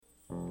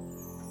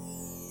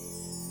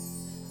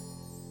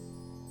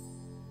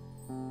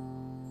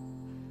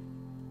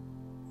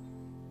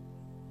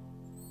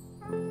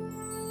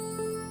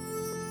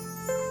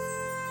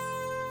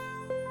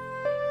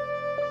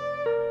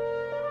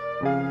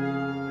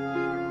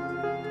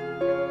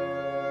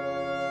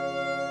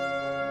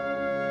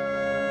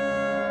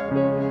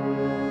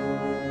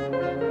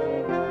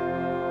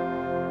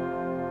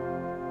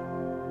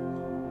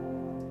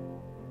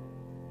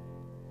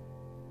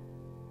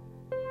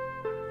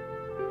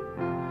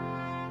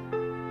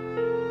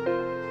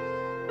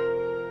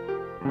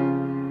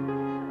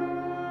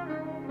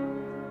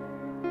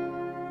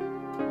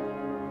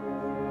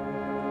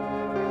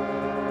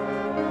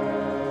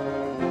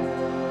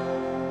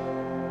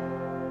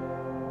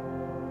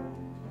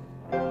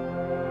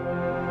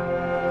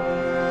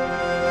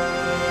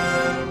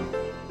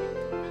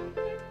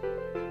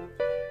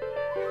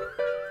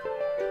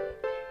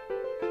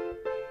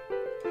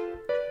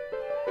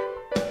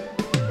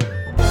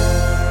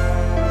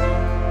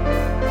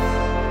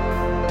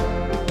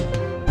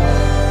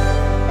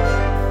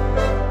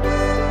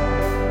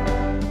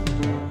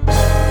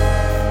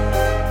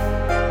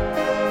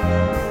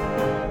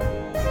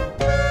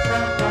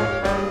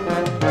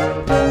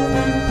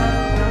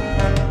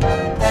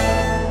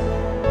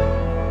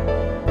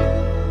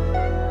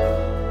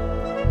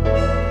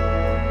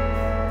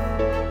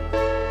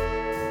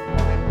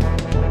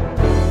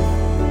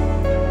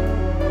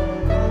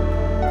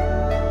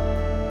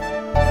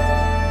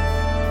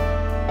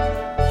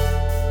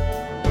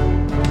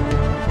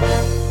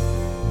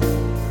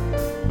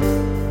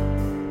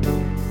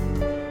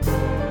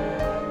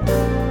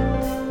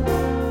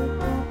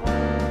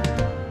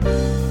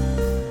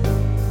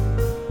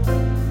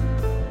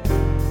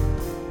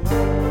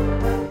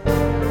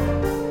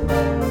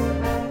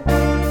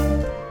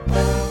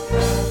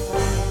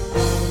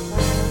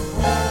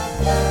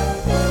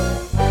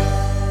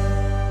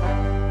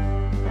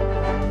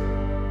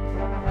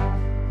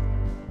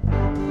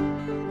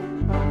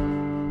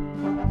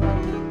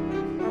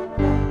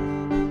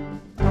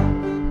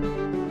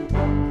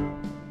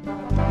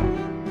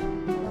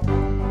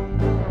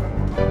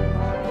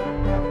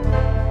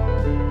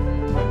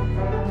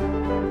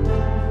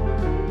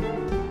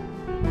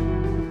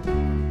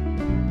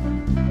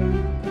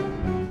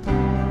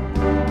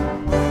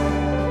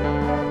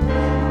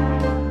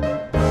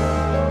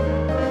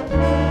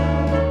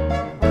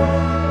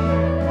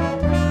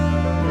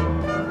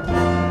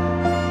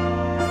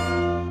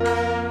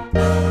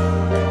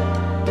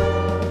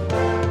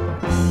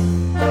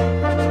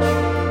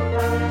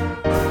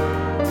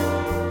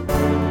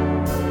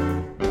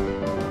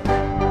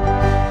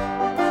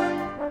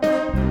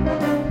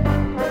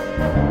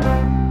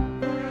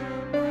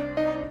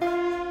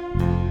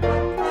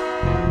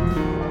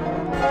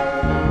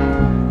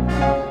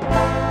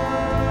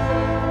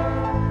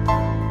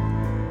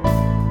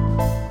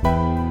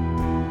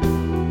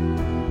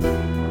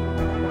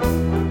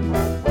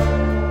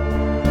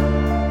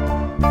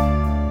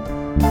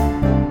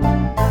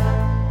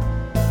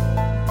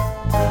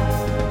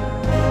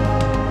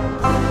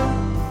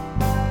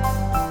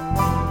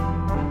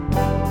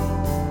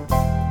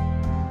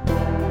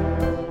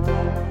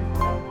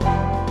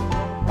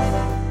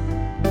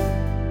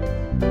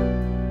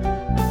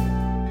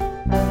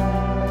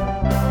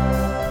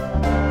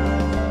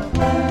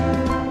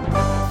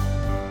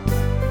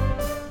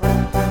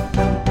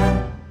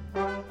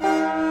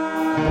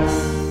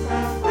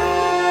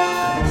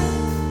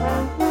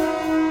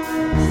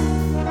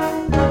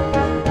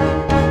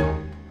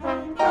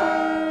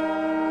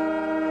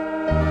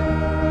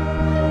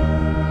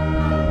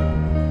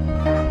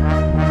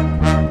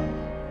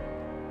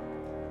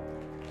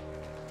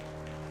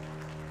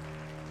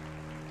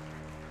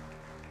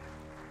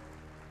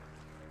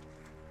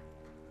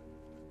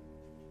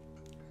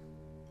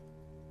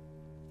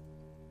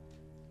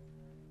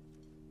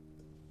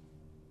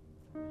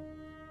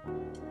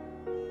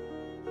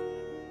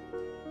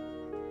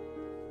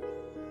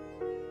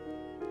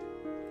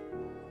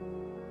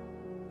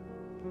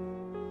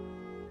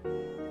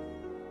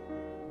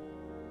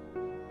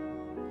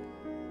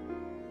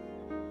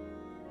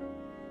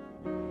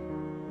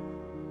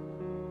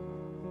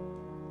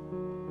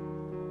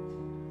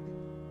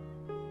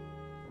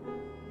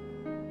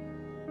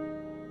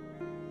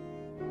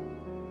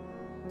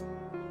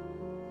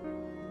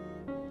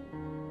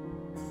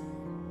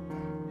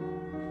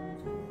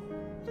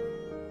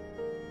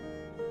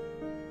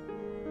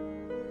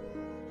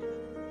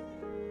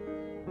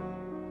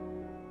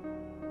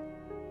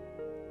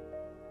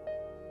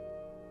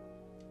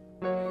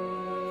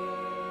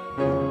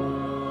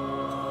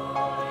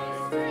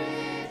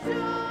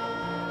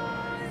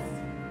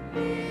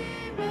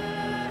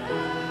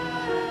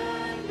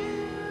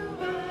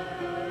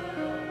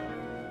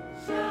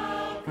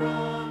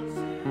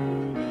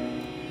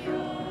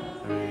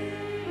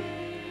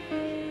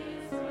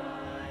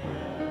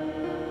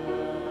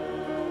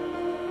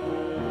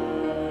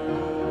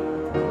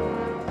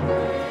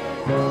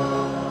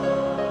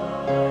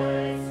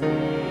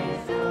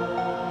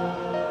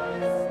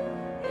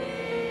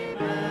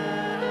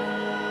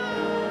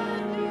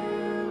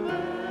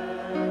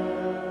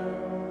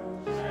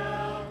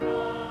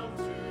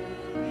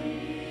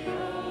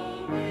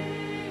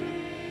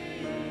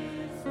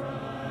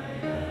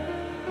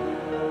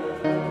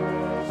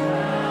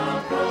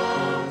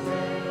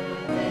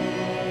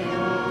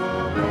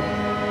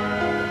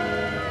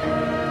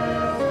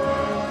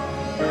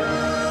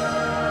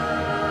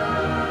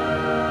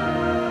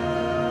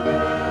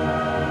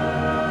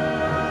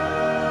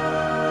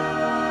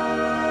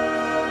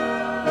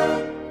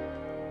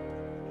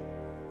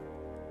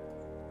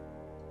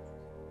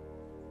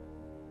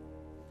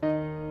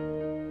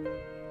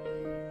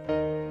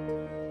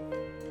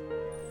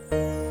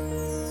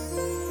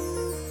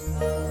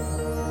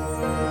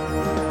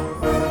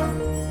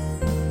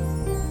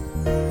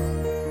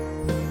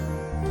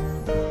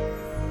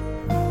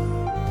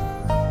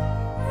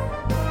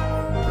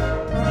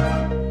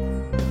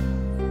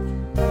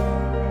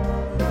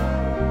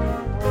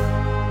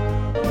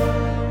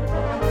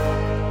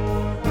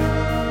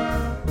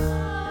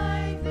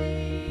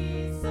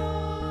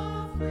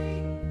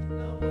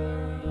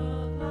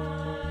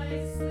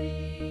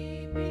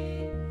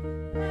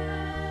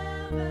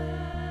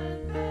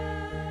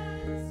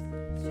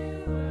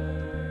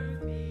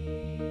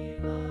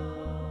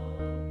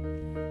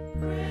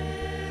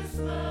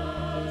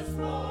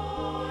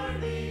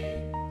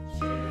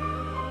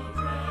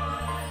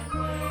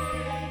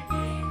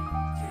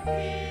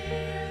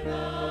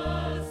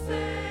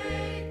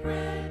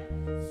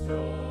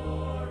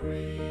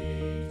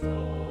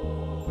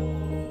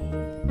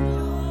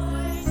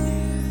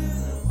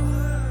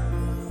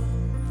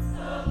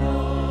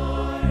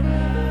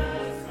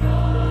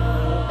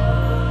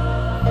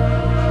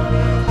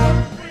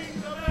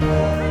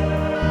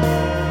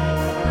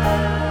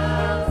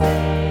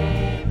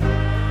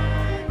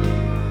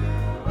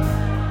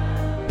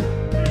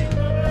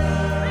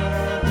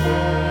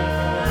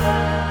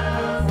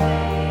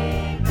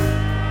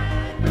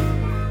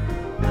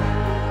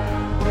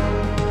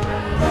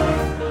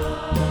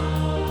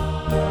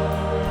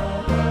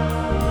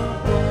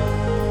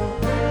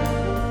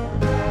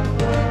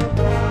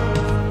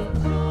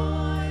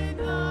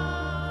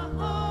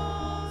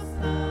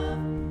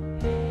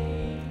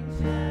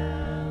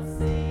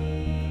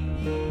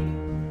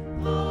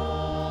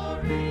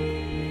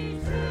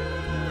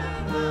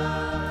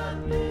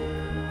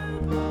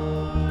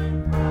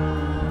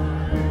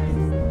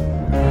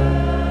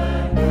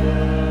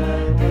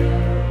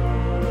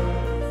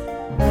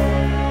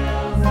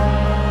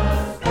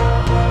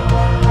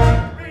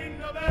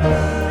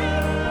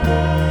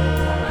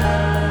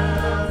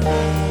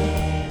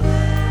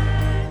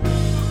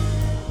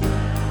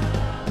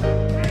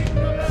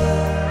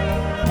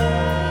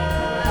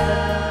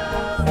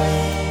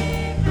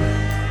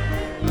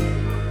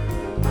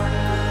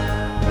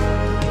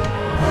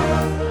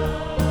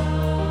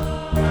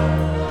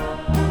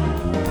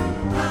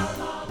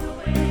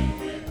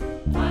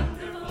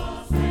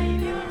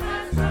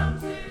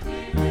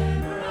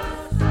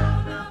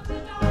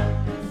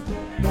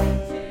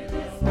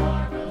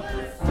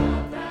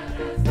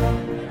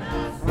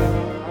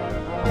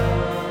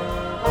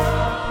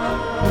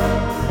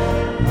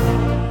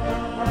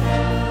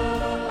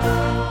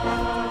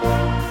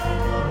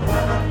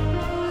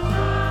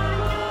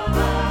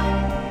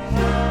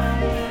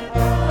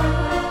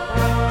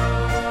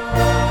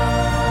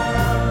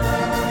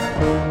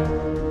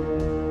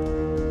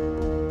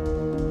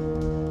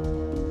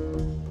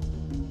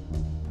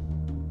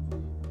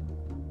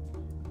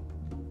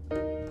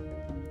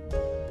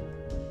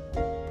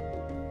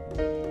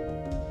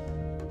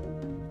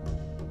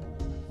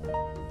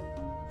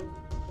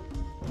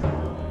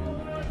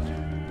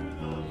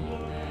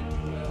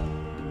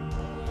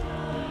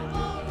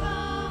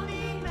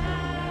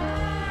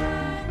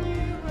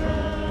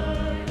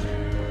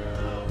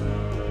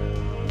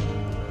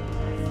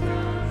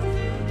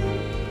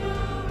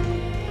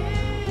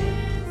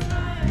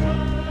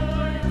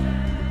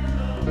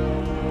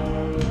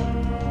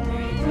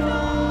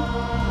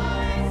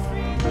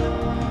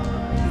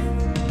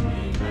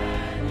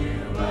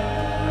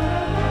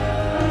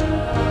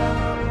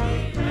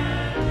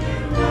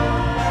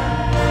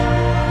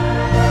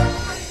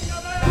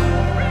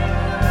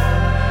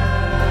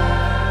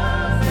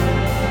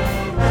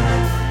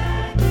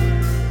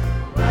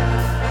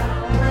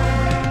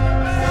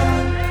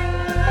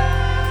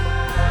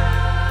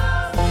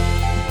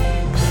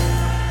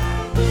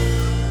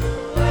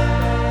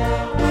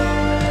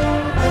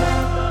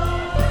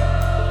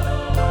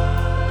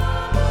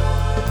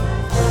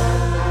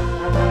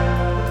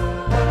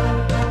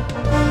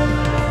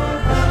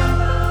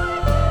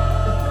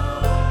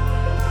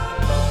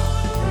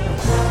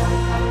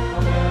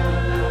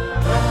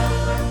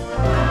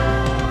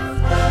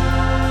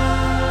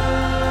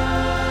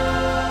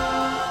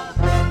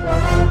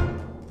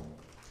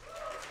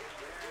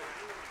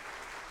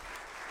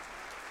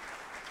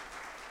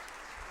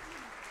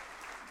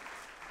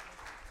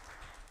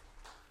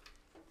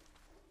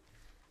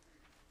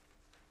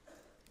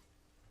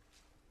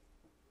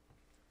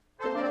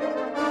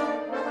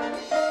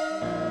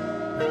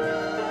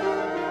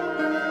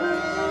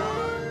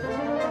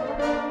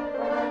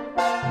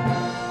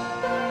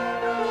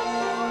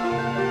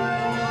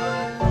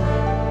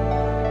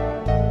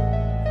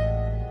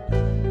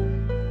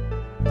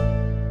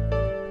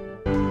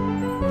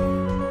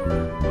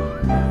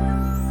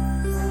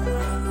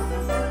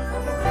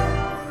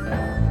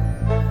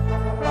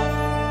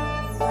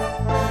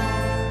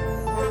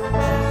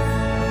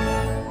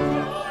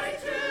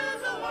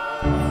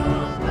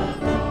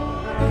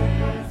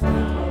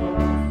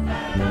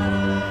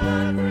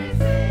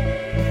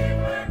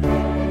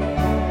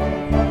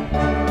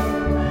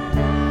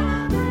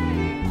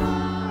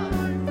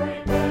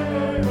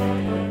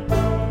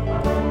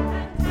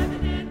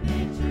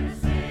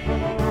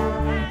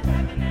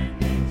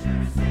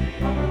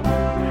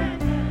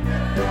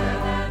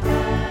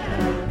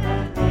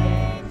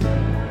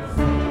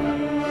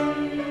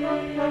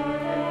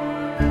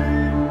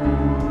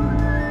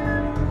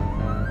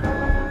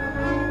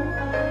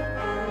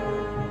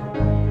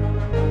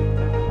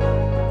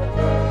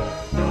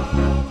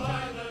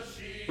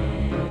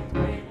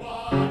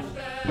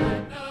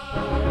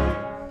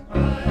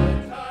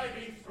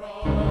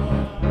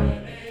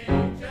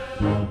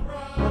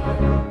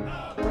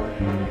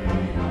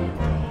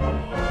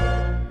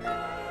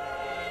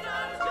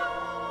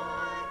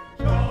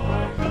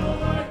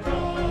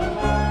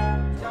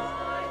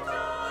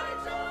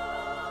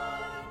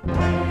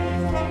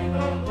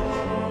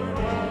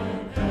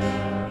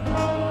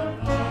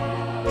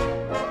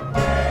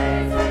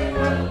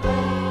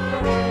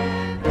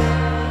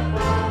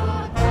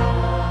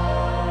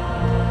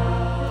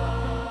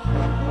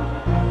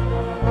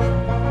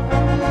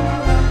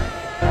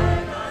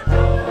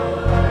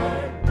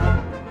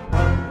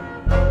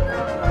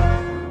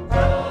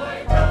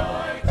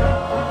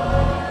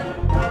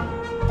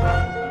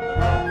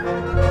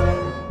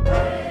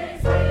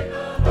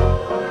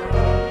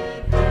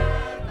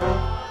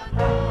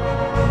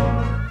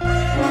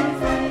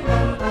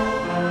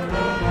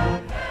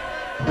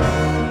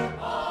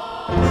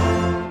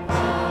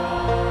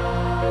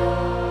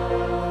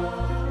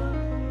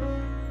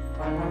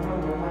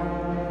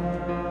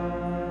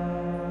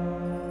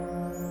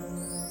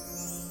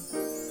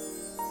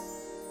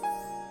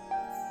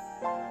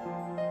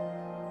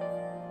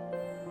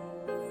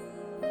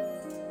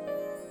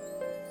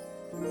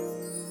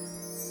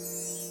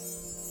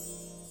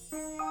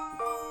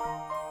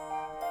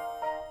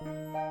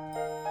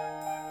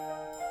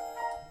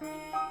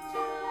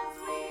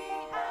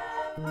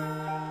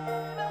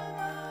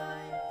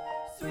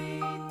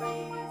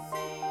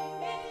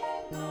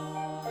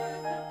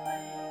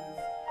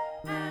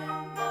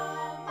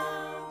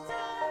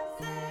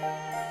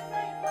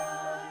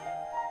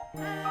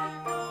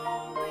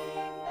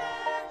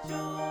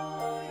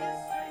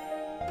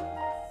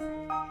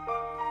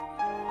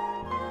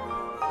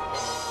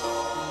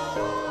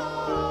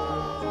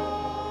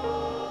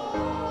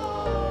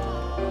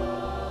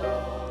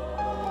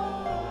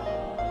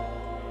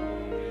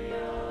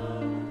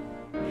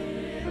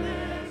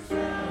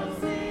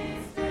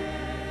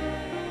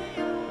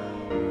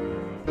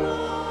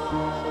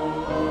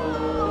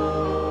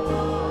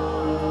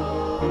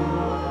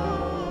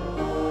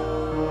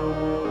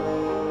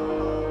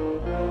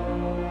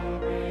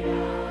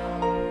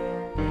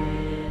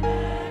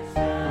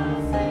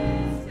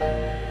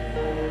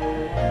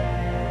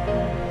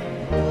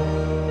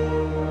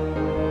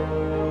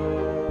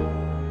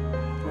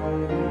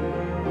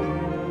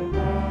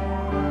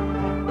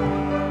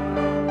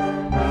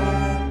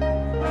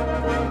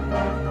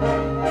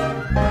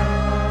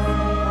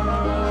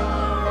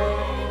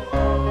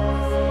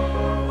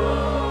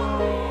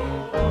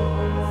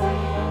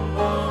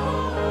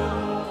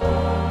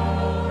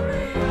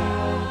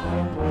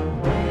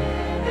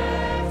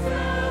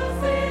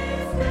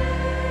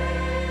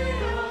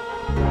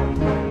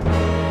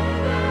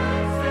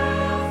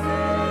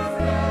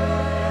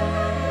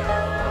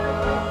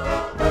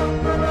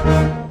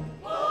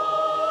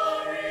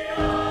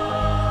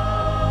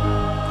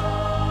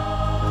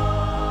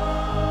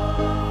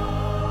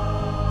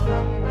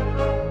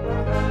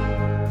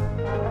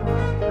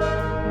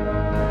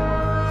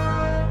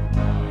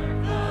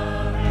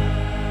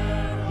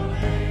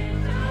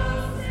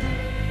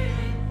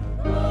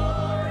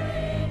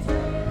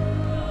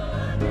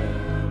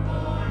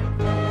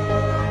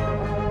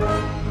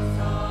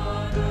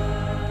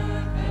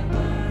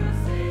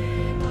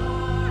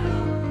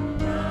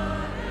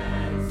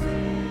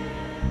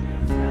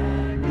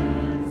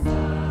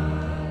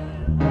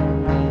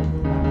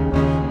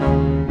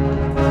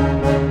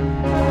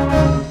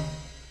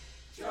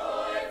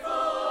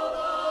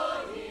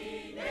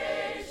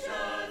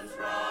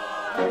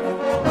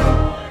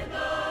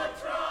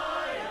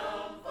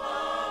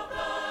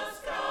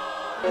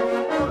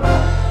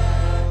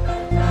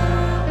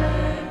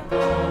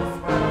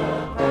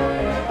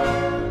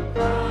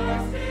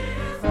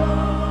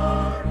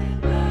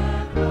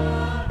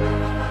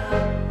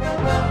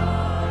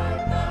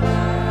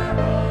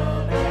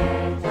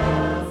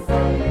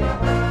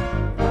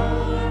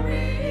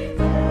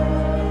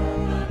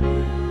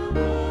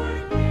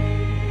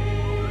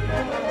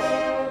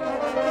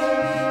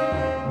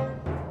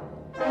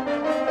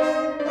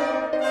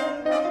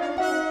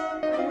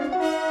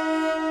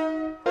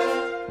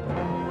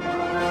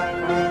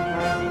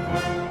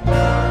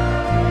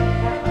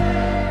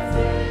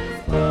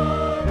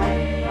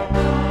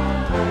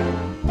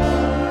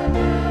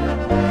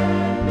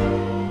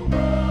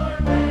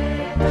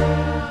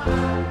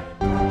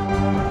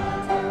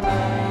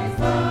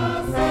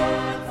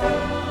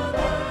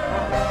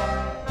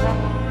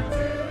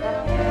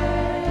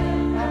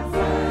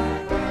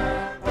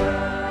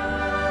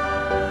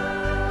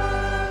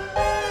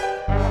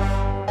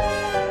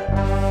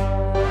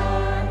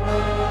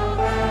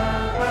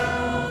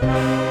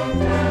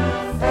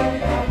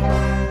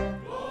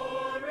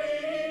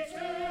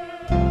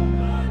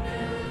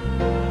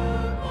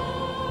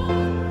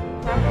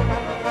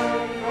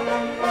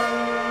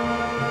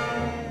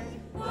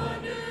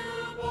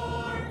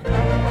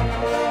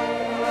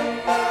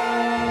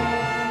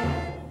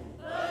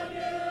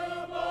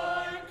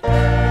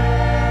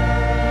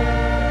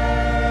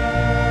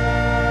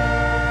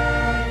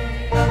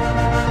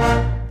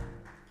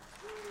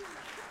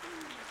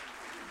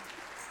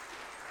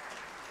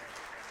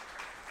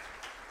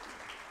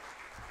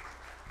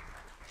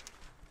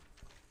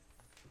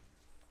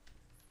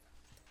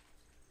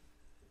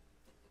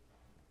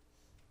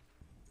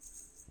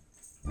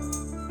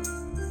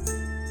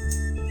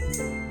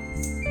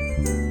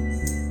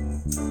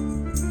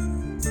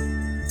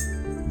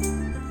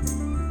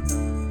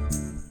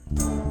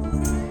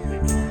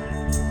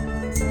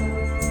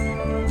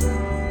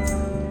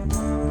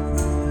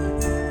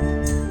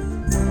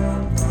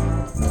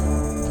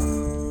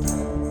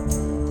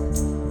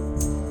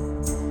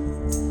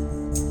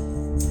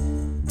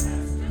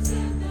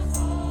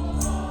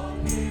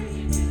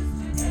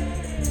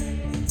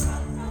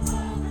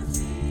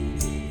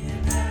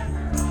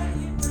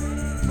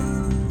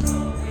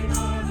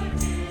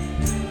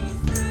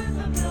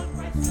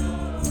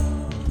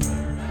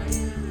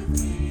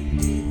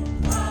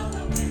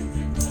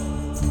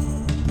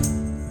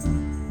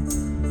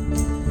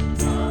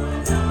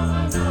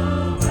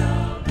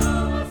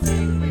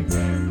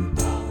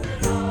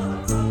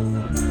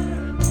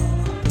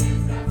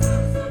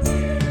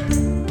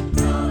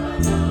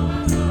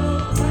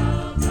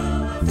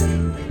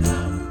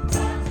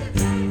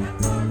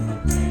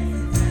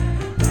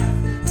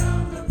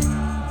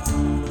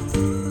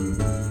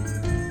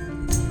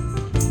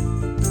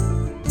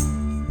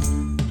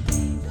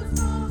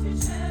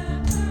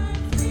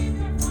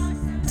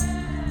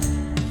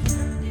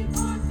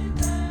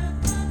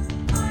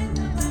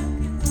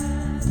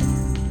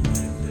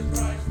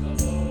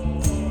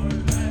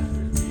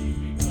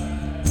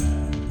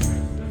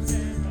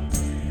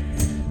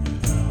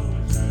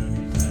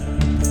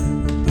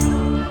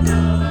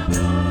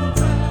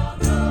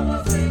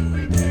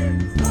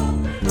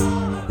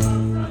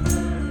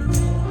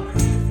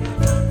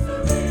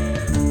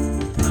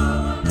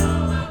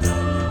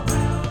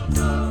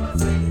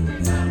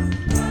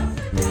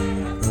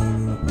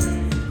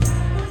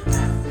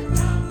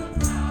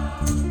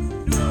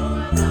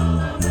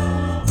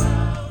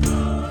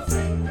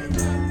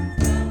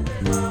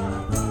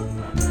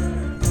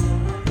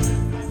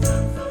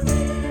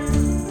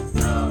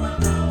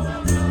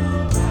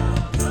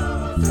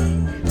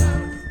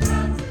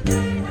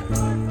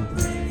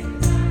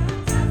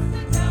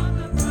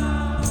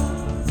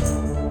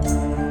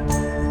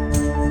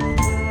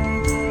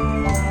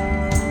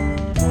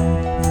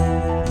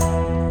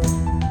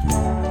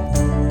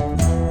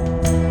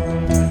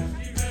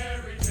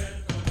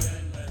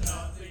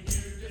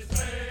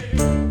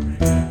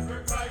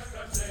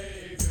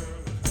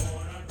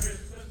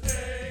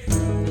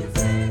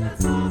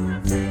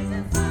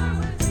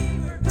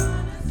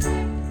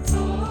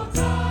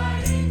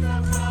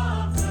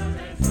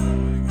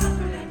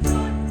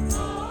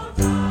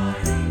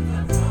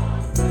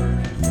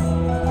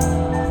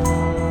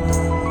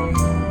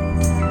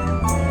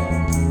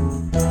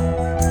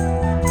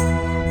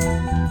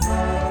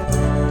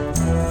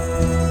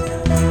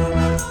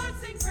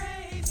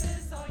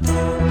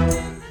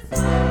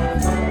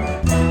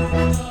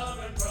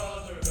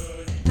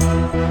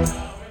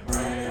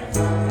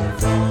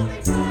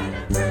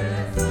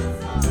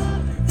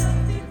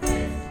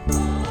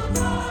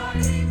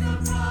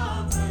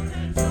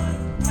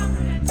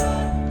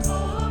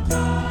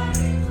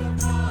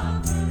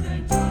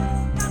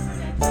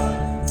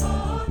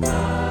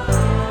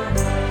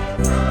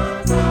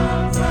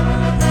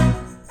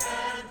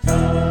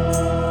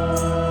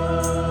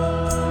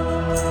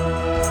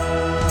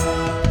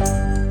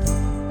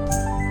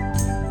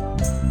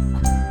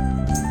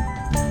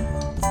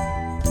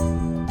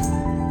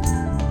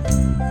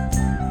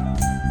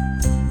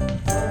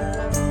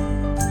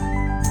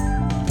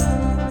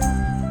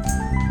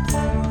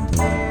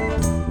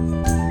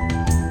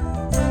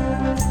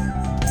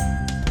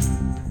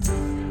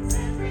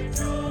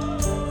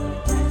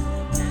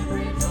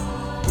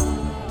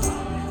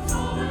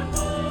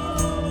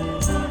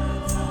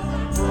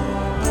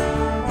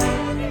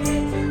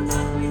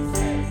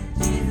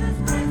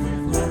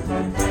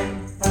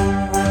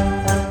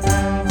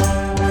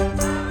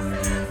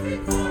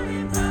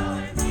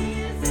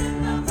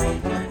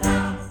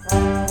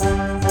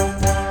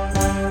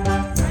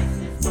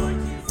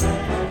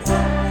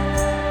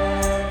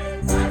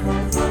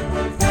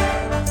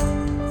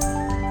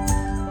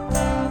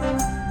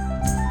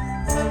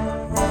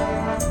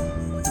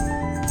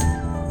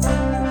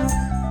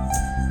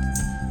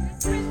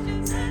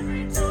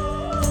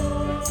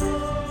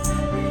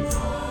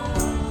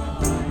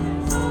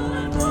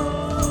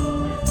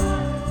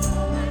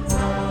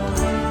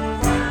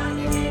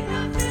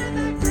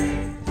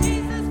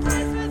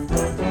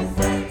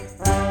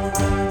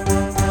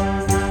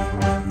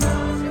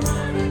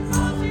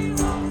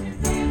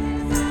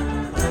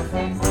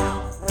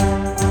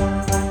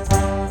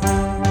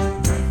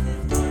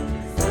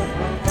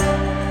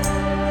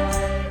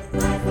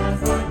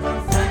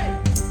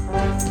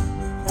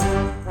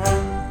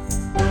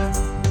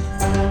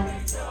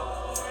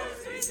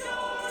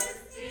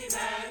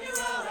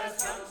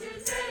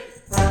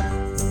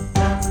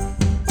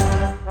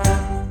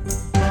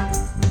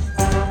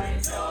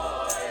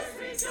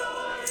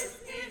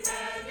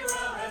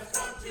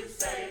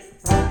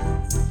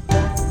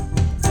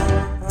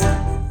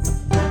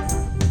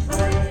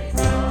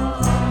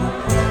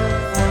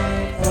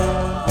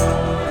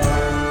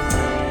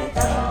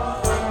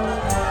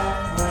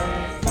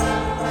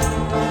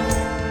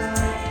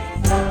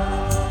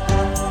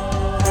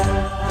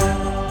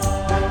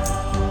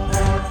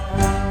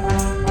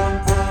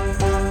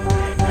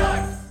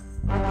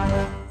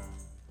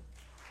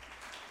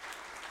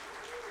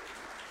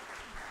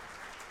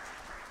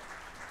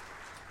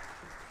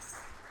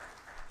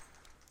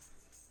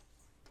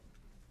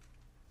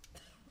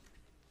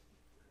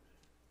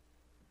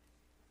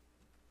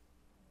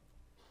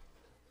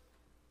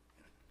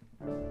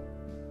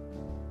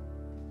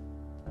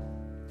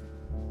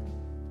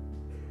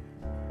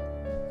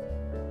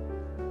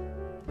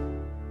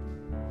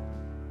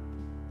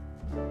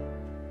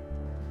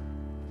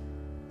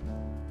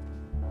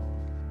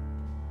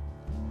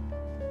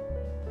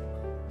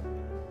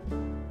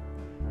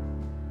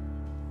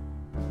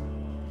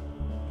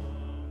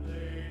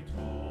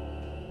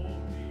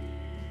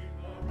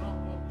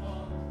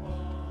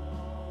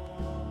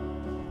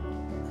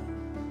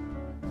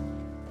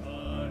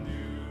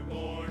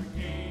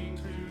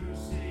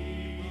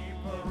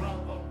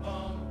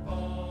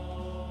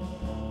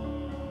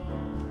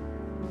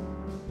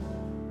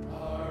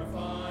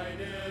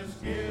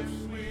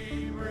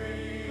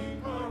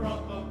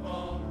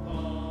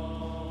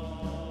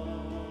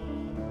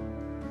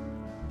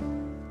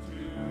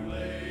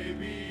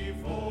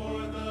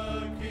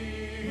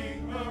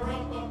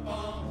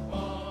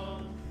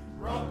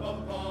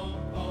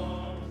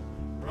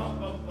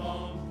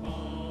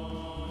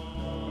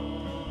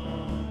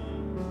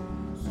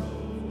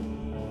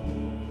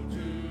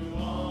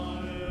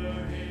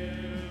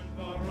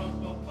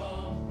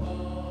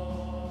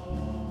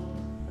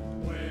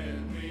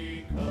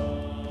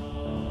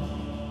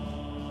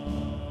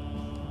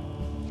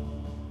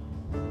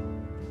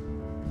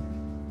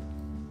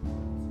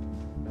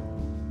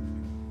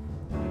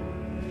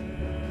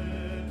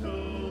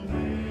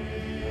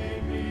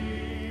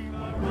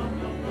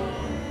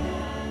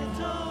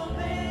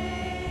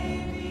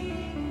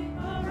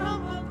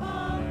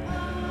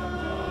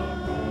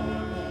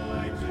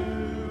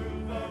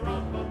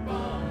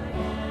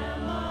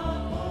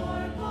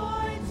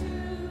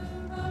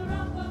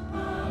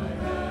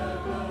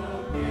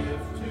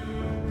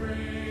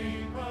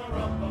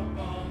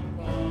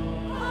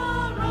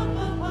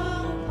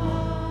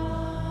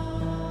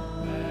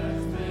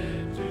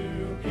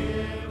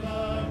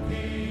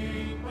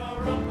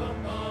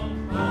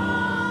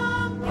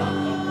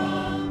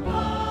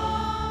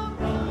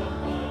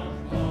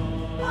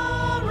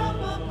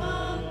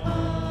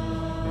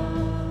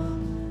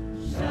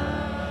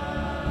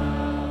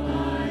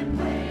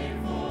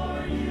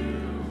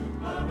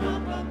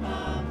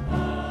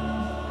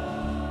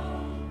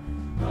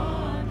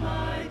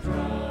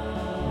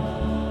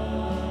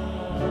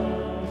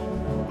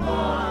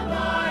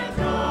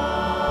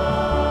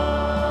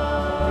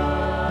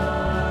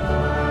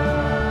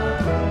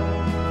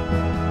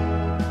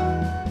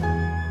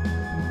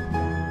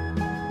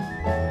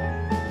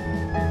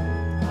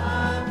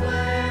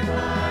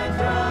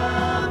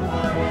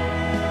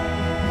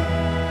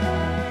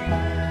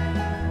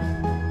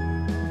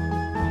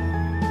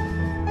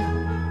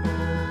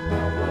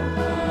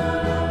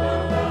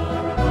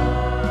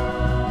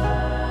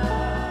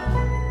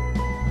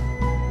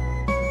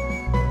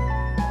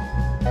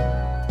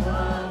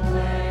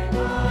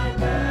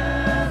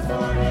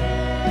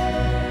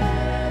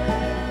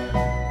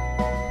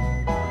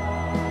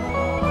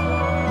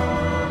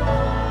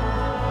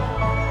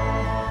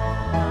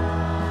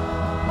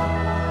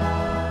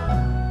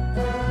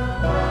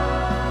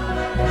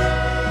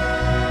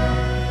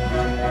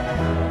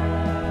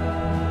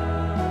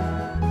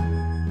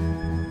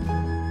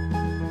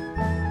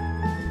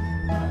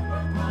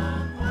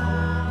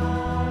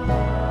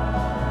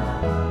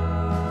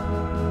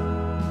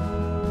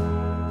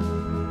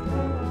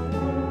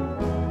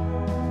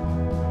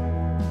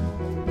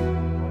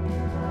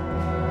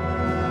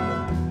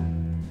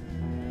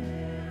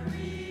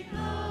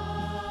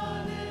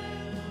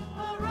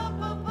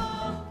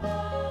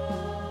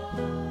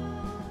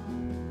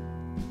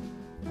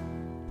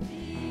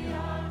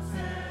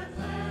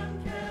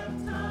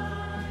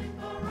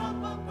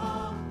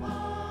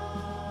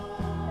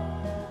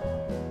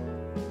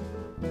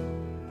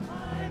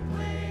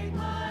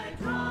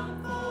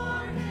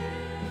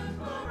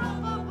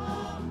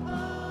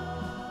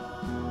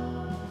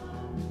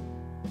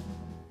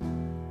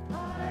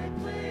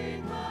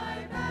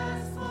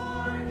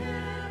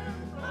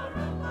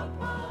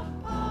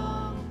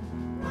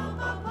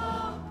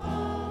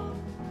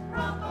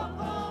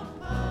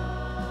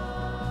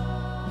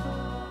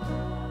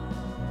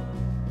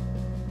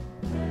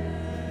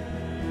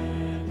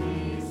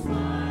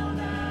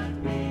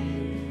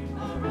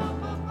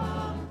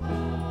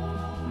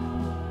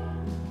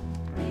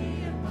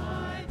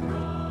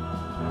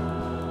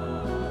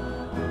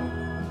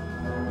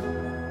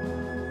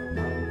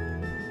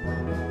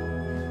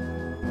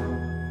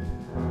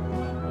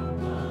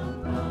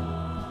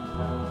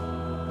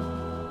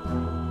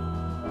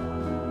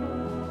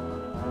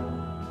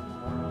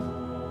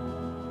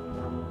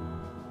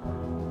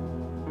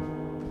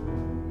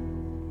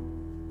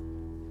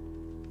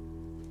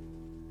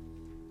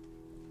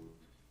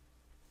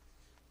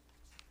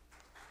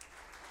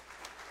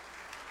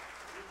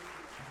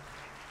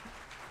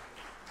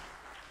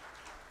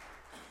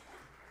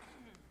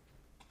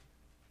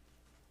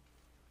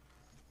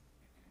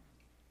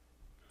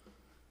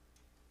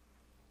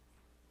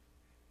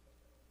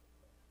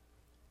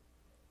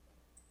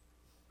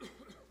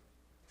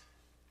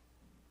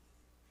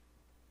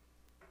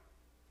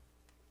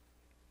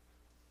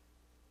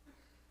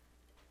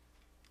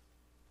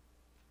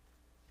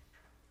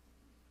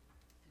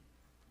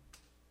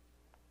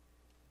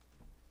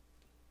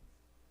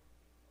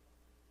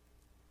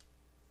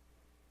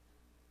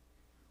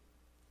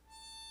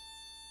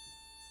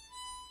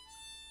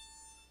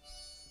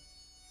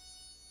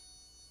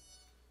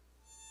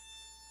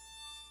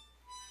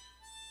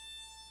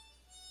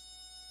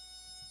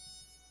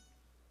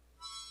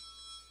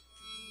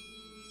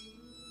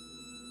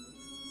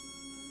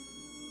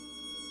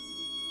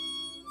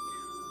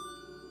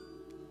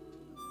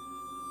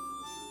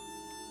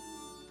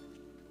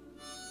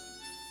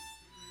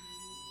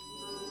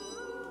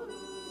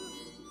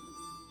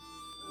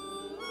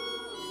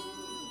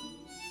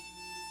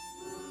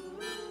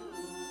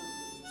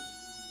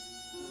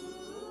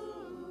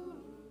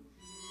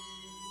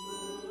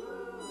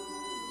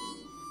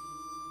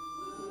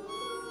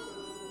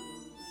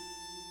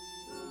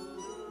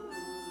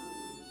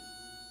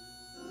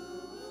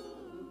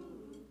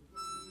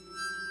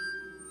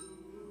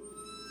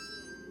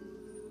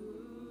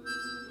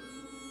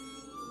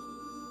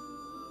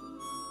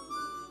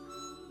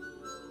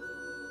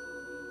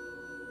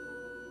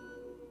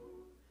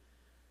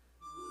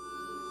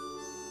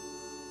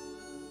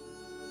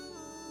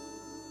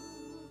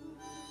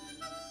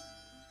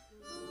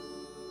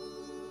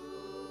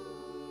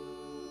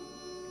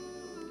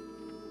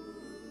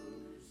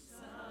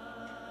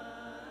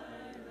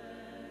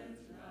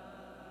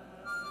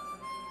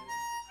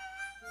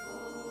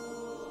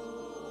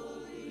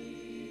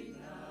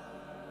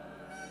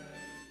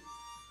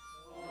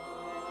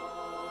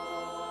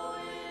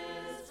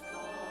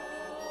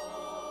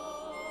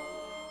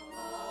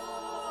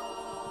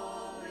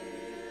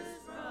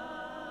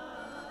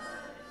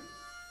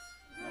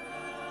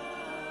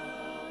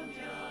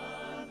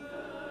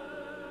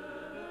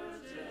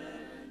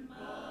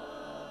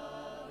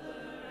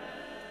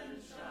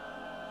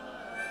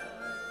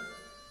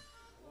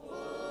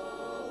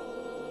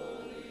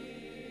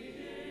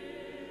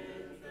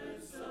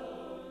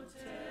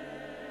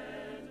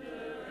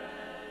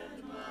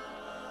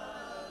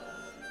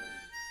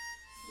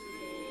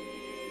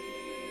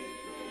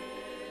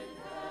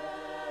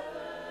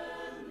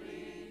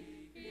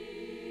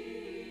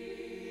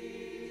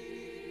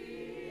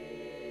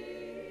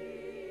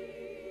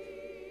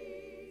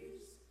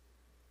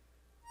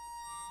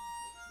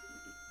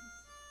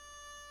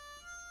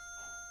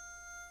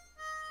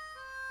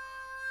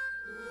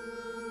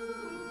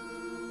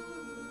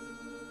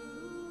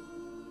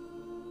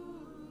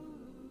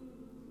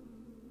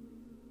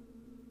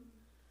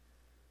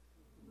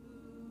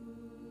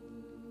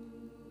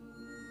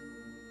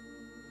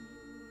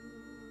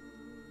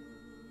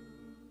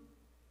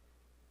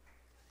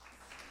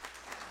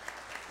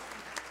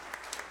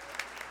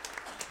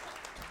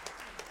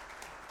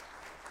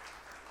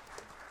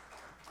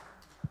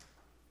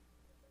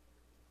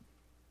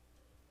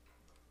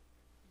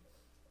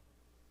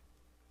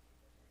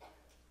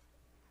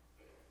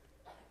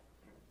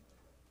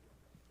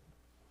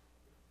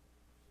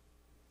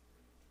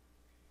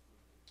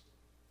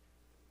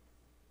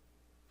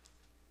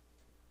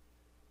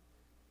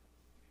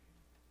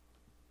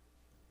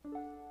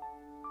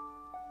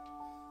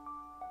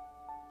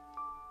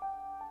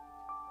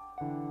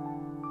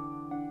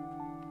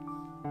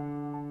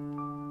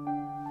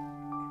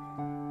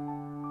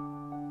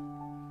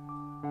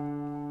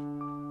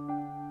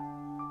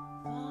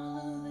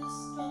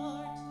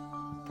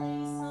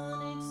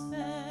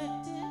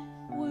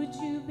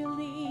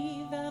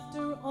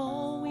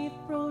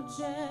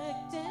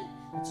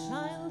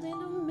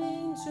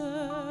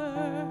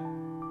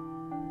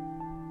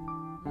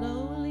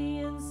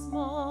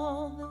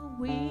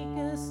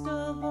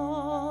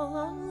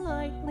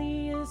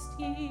Christ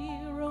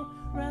hero,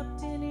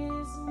 wrapped in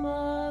his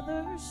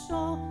mother's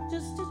shawl,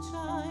 just a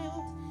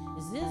child.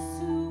 Is this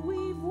who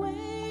we've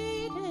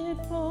waited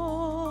for?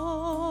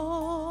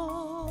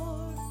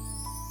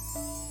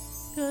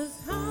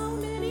 'Cause how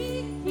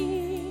many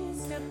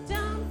kings step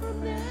down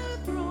from their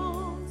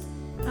thrones?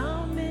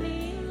 How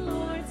many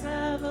lords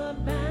have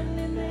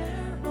abandoned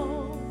their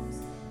homes?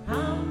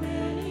 How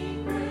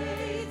many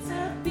greats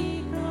have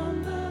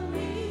become the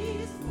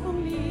least for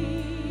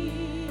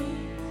me?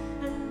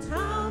 And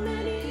how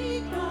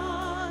many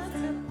gods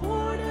have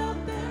poured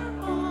out their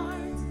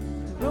hearts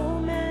to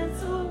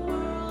romance a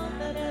world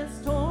that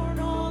has torn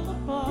all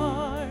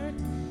apart?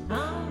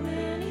 How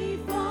many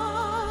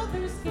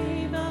fathers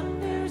gave up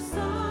their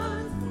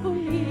sons for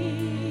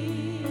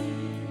me?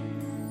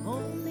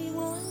 Only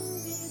one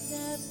did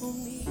that for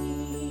me.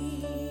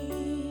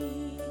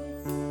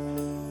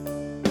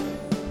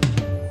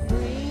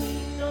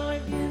 Bringing our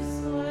gifts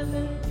for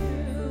the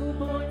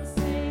newborn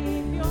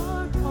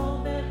Savior, all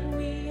that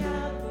we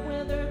have,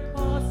 whether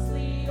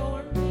costly or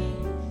meek,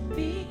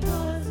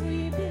 because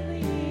we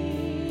believe.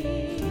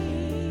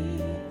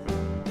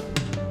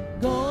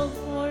 Gold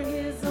for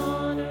his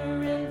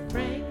honor and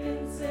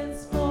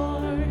frankincense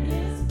for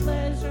his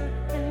pleasure,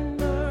 and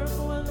myrrh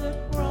for the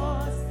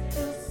cross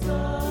he'll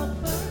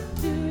suffer.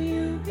 Do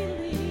you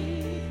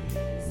believe?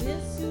 Is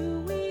this who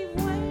we've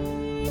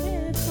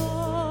waited for?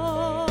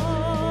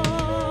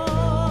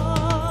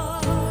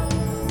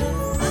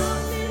 How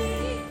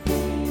many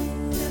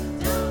kings step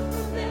down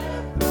from their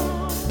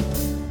thrones?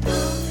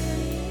 How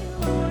many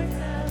lords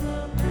have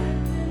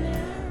abandoned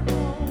their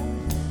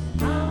homes?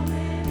 How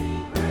many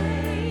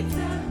greats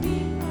have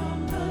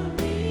become the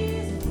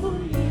least for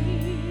me?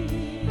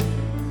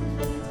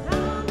 And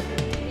how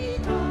many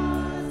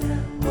gods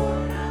have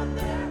poured out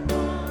their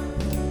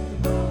hearts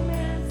to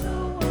romance a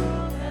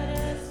world that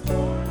has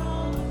torn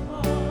all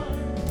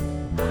apart?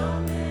 How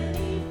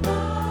many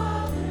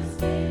fathers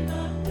gave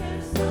up their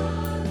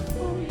sons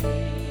for me?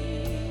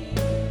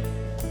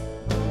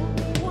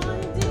 Only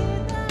one did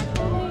that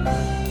for me.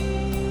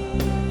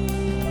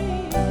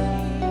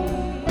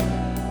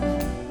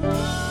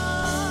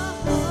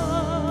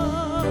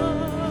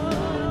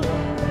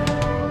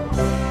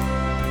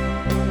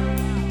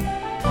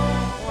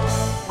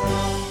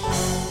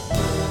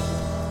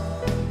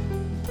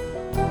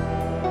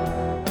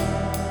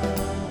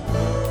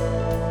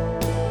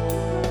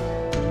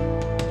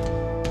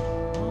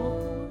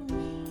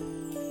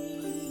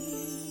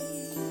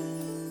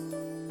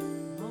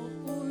 All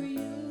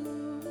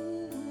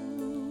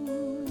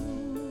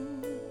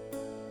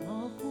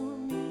for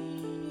me,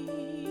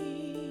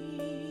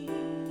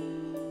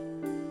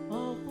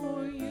 all for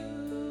you,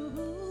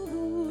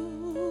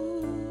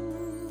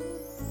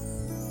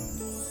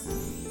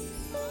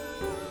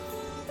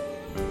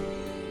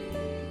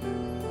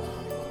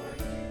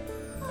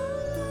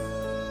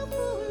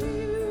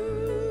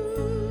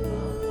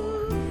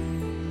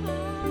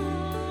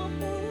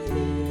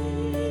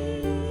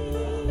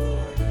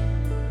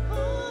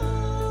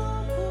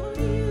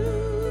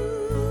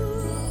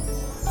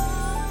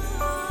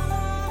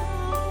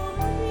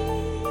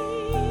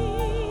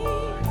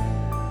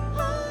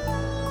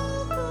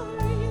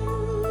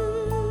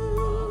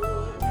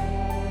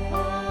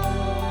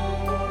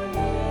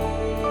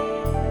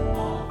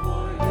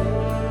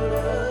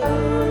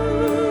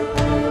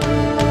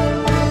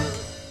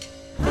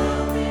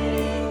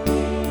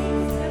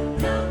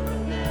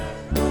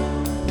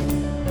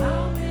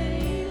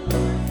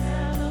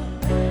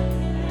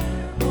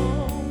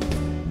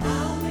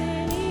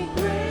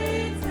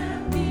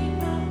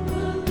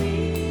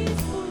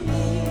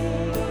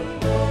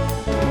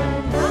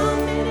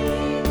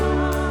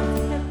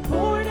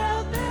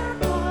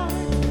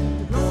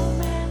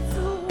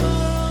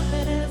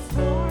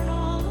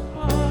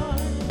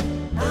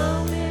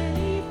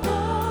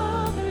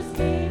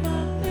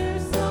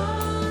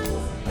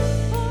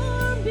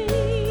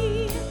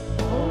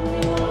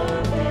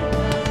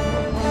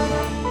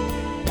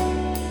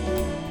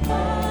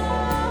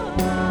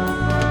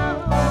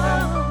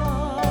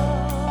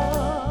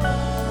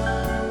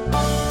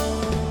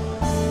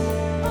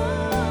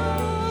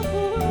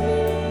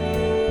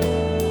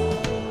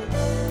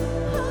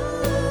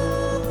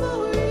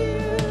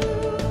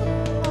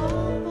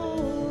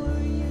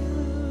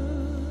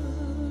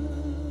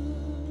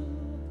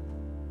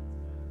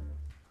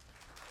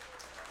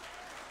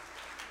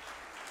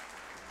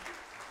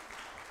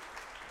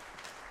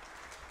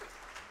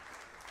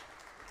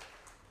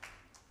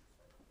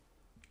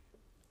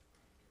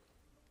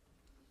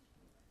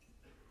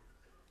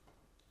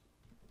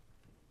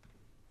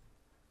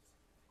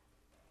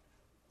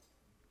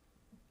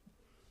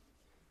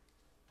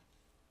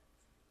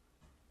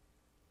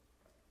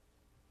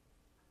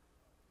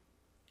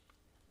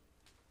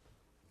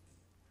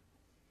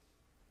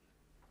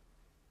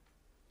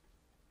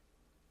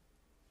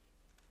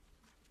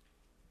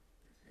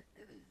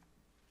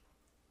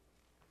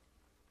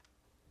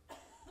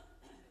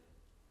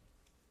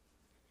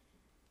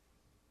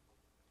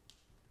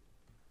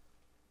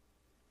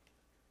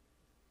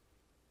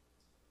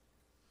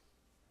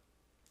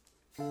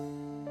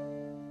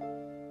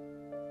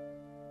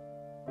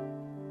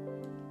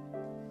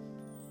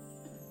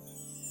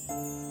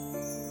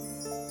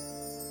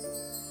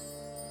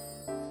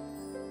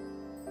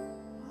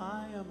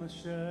 a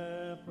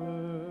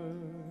shepherd,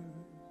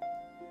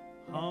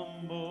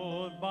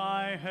 humbled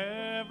by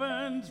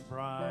heaven's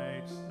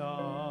bright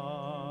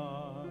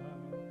star.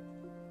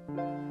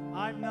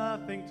 I've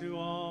nothing to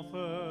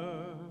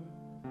offer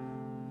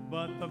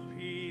but the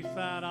peace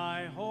that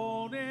I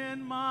hold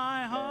in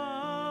my heart.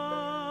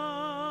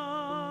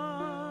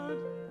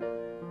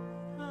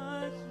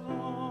 I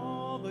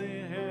saw the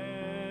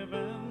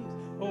heavens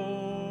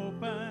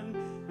open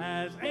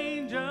as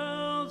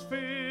angels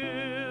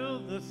fill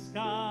the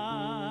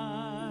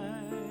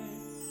sky,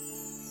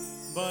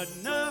 but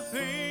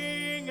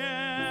nothing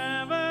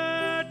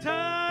ever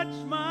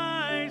touched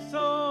my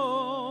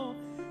soul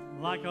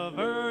like a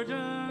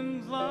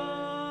virgin's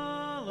lullaby.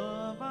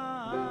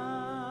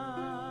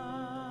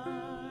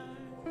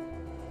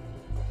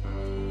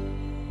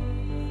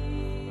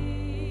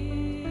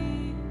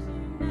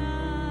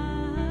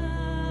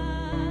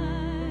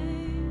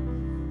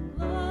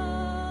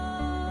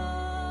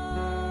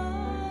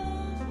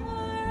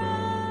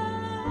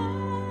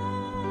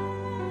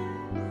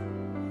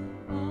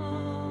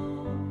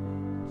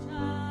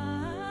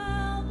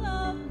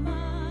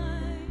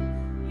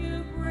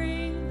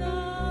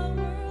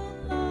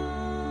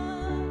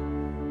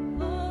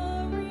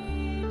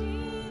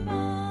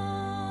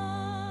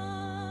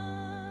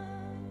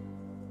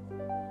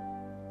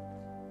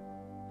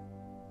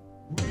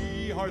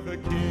 Are the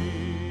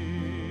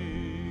kings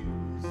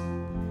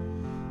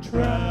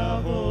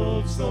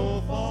traveled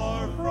so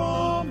far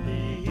from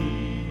the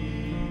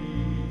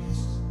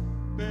east,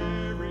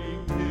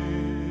 bearing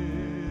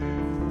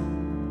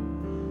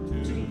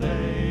gifts to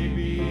lay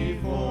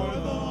before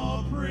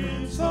the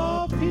Prince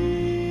of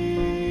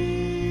Peace.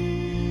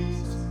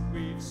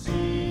 We've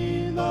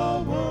seen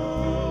the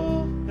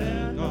world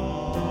and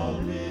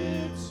all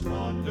its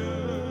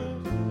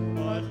wonders,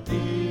 but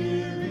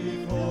dear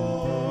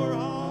before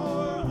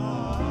our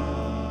eyes,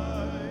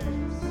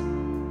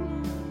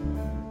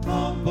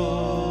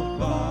 humbled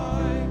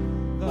by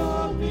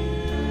the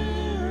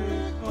miracle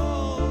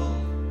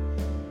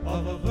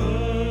of a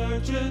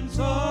virgin's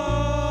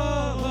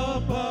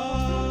lullaby.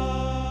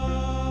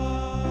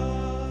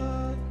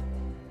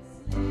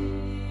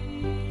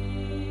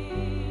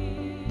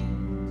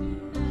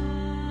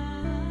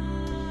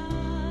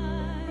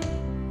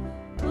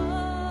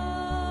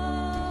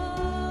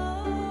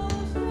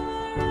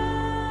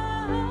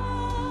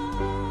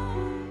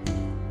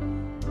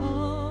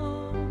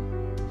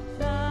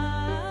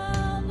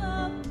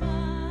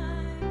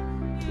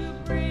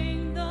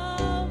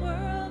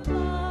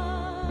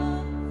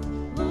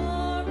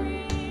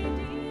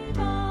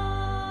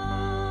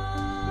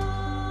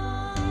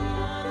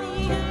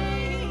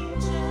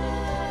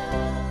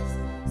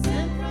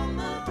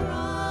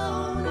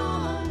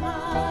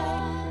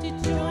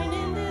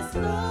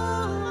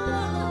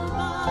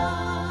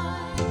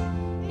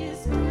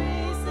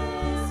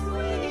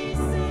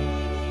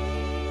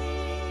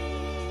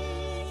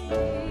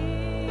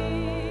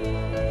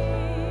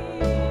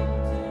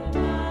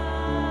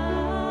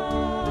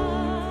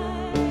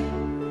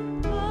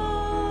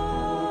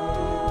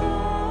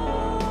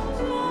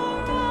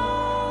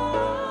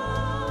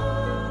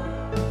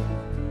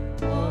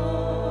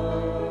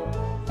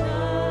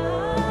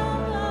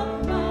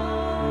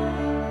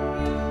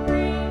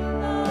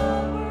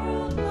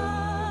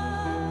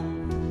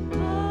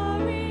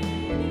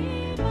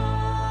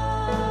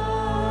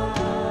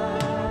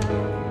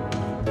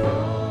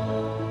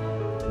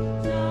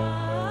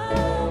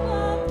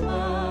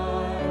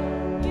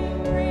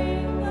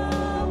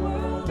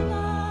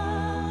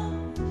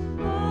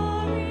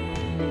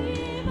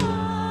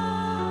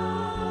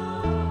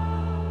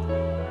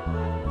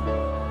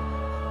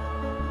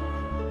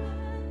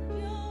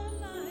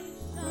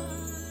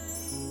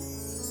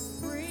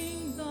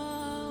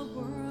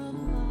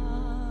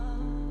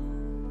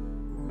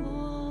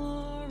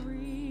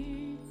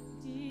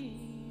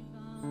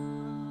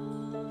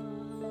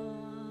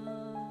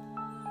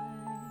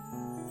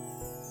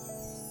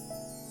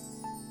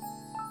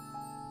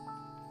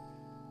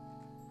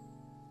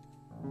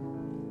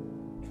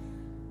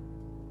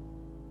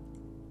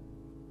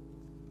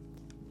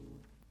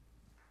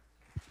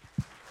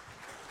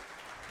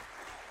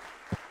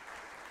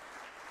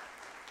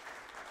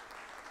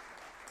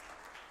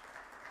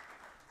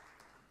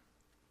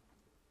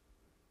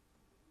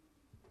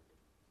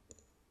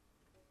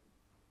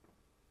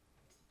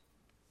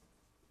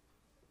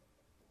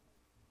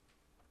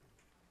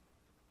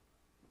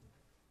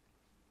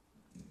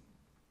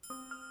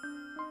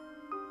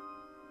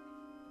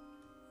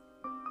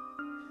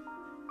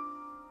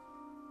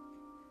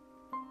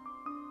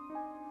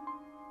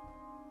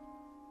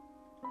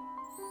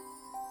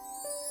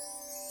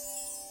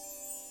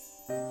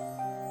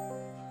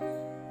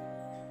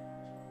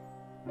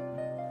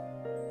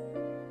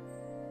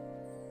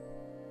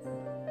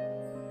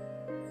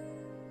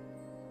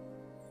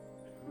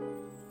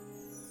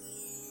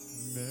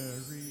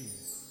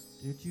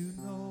 Did you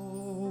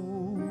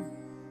know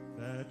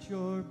that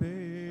your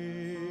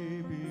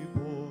baby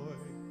boy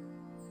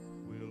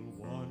will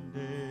one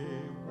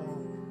day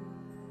walk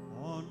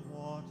on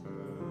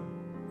water?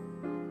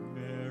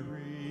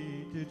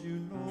 Mary, did you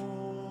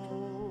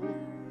know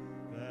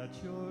that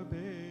your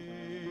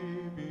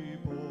baby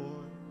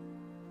boy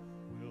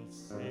will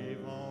save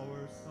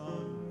our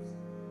sons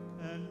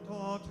and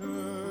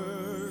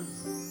daughters?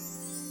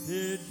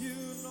 Did you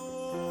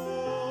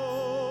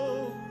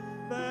know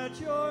that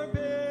your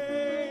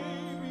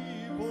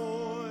baby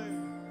boy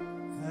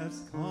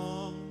has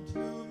come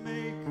to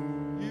make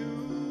you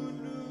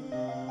new?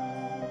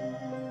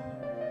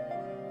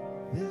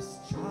 This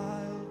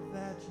child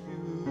that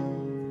you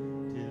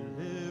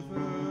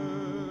delivered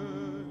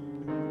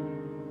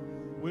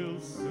will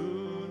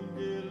soon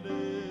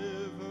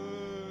deliver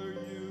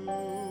you.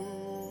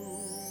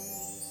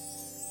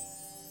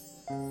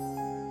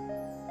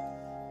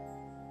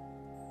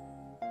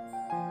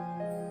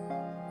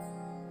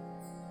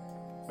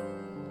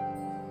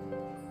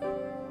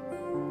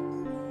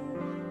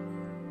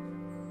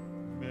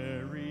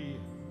 Mary,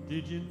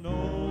 did you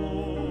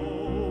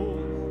know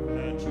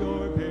that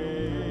your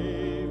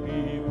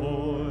baby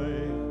boy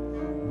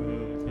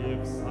will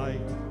give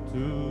sight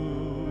to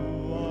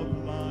a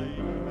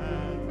blind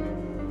man?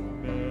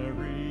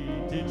 Mary,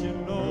 did you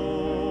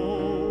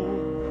know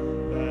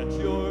that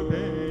your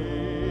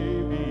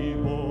baby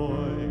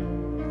boy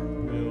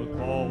will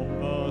calm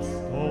the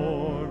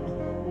storm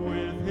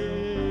with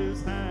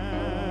his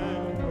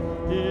hand?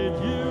 Did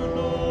you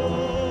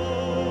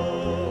know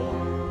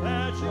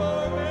that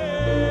your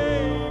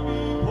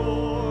baby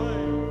boy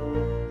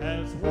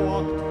has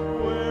walked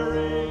where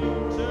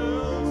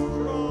angels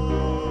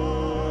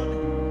trod?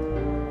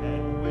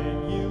 And when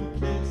you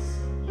kiss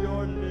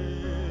your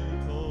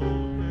little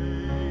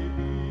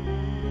baby,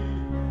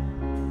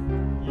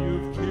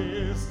 you've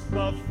kissed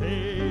the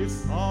face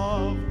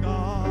of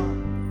God.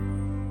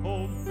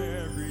 Oh,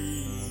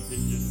 Mary, did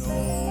you know?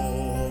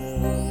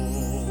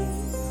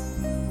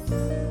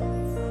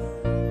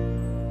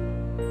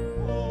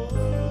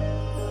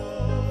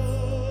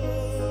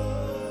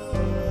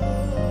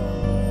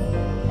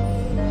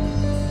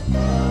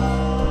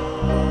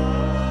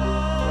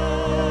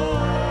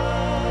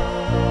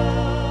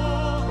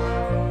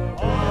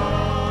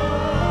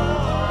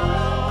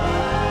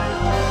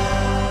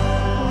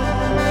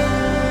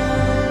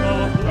 The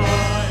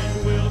blind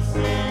will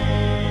see,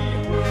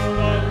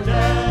 the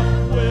deaf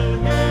will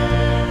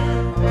hear,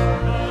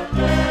 the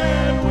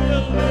dead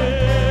will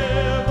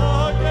live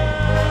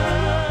again.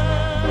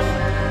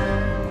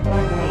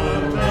 The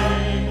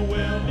lame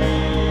will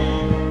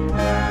leap,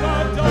 the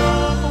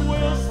dumb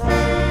will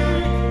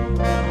speak,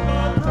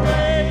 the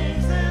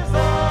praises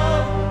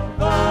of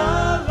the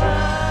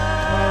Lamb.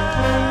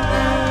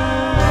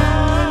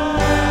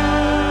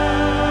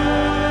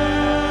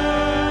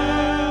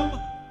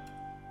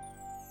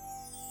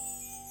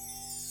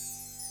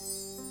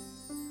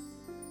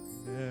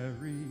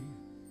 Mary,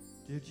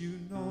 did you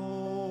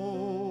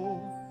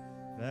know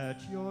that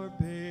your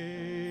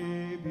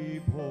baby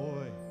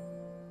boy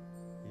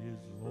is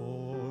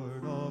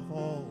Lord of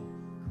all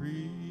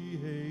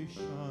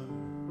creation?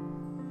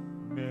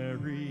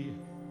 Mary,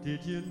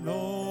 did you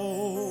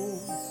know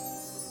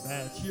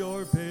that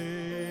your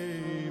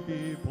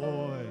baby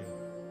boy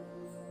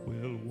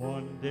will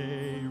one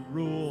day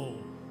rule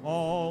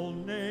all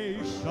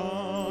nations?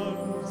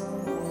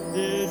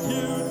 Did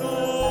you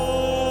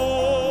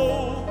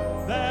know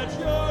that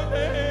your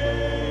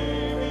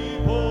baby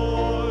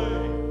boy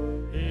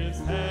is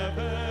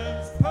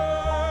heaven's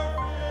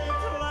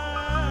perfect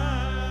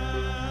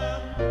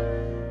lamb?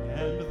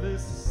 And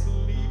this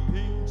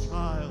sleeping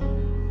child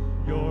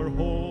you're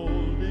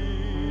holding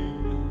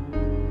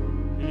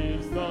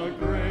is the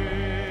great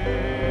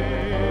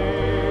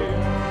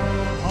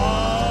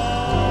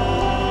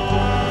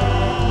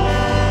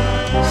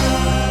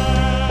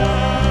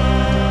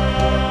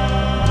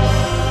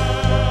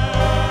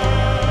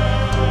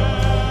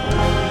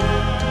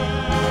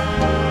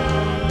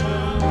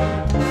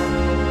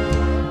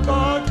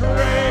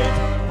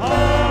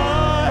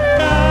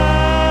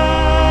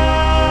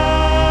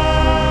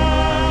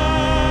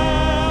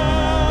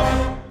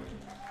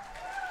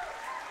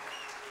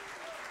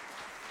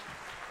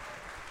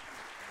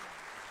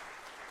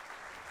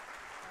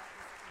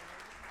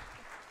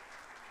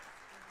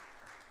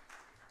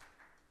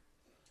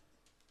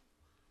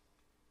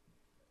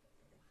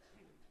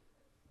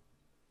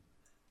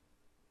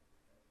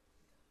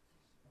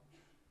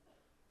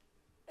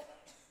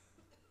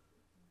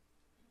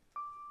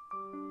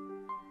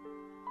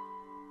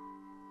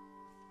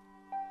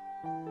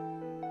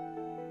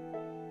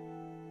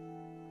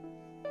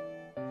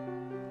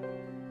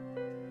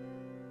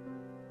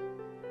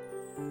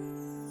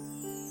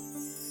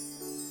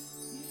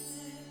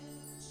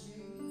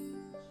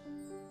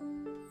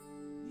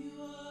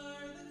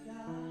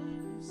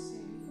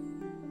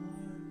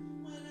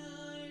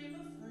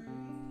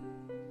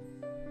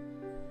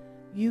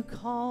You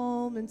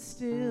calm and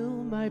still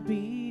my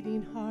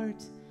beating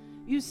heart.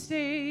 You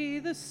stay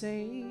the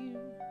same.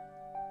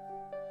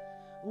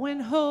 When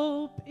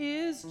hope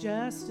is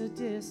just a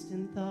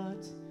distant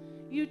thought,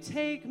 you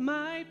take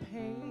my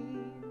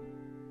pain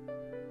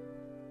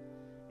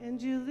and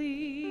you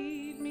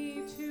lead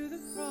me to the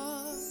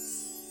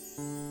cross.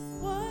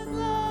 What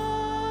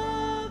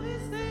love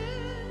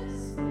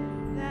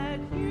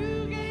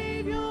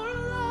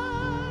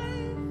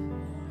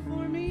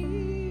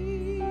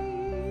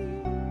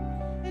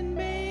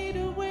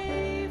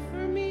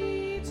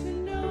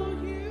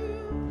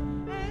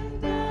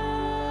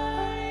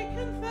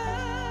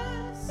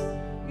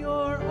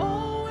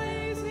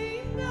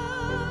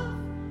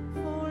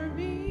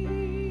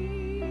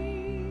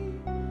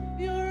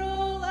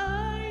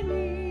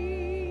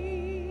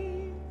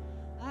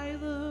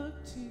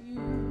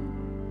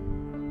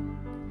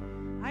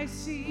I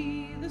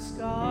see the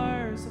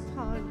scars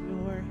upon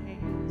your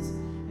hands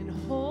and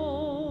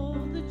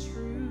hold the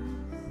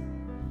truth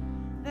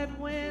that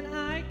when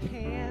I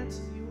can't,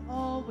 you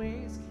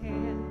always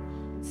can.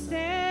 And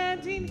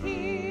standing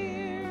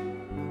here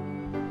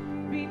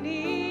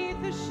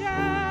beneath the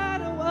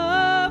shadow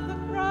of the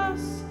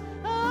cross,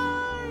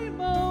 I'm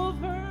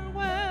overwhelmed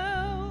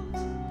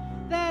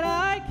that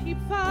I keep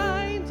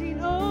finding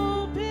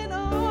open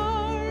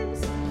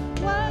arms.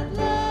 What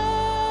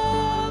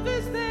love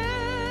is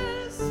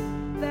this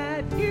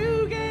that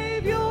you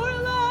gave your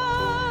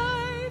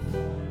life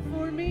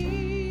for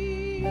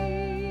me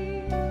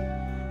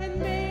and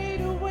made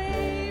a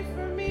way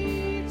for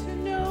me to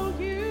know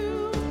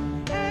you?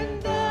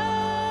 And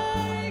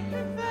I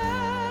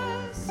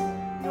confess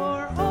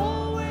you're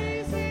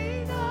always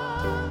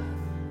enough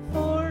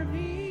for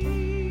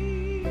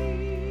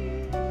me.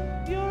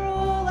 You're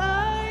all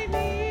I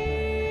need.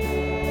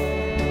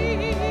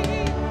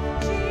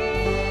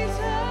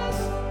 Jesus,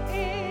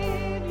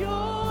 in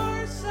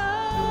your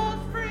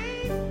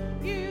suffering,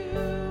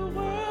 you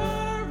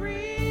were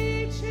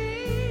reaching.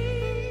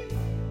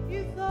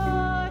 You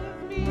thought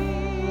of me.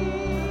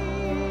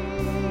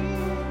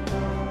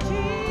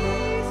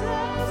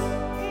 Jesus,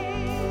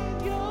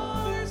 in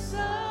your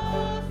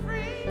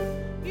suffering,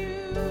 you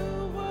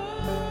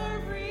were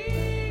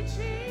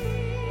reaching.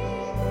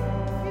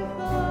 You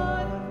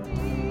thought of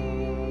me.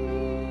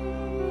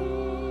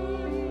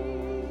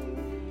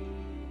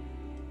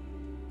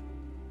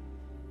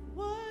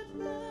 What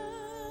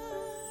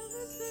love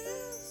is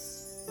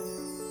this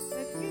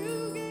that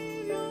you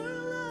gave your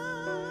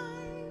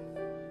life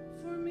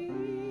for me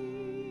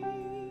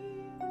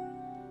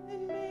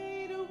and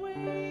made a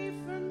way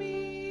for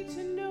me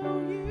to know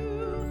you?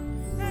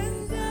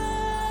 And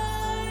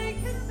I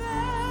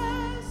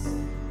confess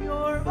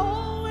you're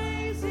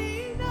always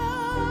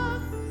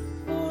enough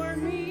for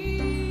me.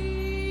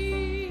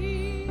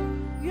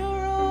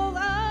 You're all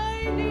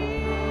I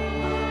need.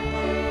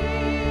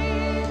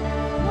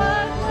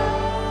 What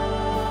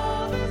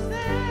love is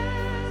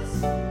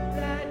this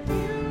that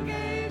you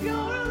gave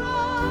your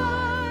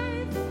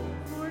life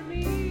for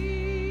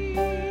me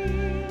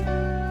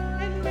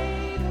and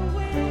made a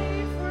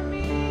way for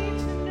me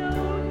to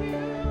know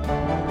you?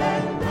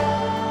 And I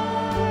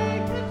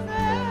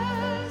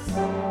confess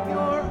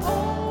you're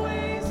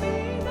always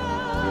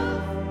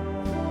enough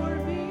for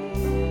me.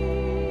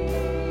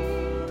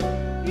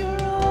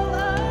 You're all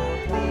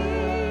I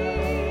need.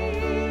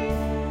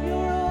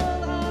 You're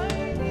all I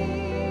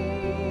need.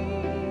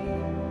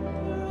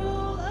 You're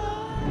all I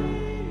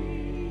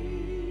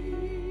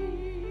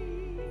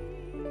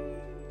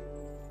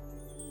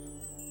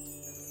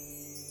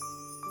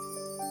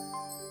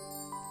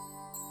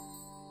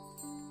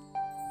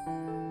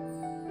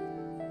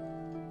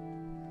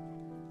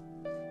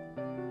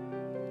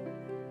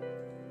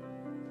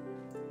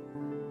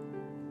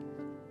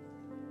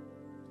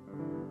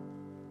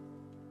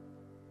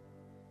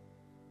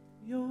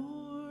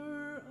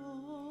You're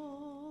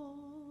all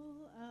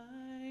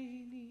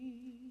I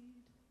need.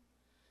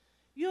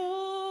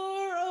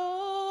 You're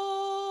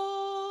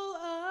all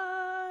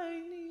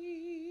I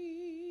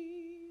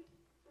need.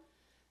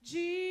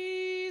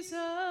 Jesus,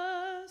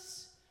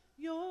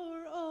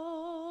 you're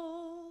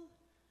all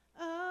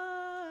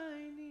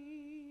I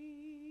need.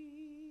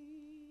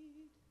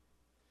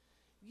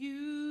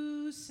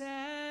 You satisfy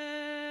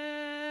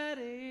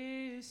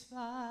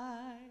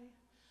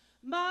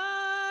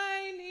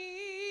my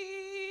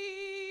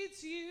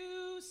needs,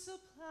 you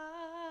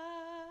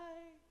supply.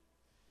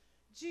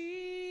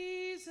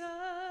 Jesus,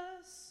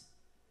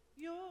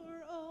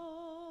 you're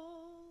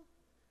all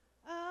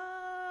I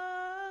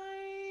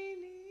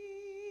need.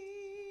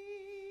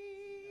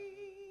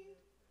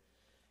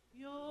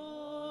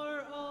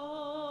 You're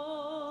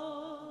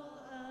all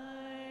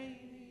I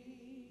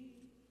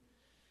need.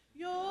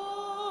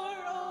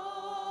 You're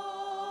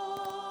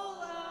all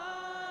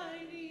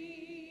I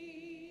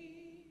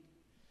need.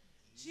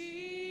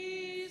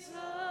 Jesus,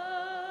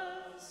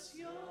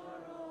 you're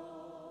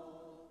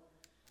all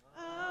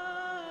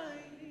I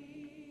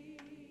need.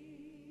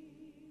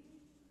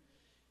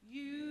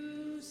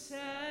 You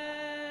satisfy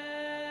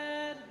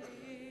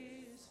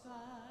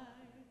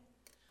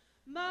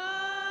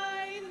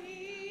my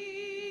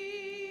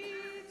needs,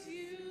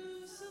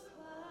 you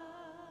supply.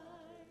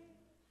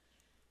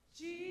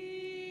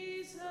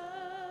 Jesus,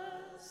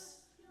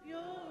 you're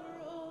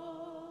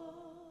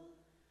all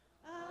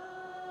I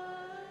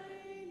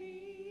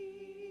need.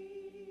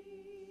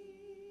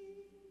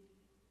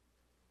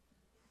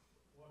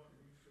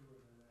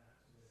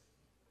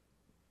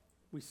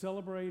 We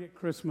celebrate at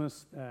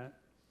Christmas that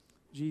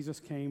Jesus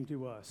came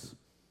to us.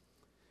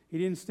 He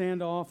didn't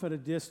stand off at a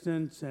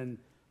distance and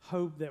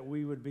hope that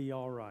we would be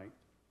all right.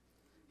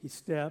 He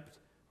stepped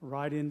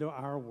right into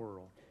our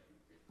world,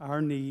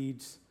 our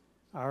needs,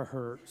 our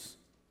hurts.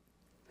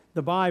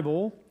 The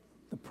Bible,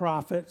 the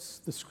prophets,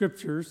 the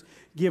scriptures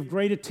give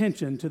great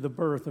attention to the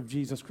birth of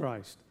Jesus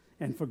Christ,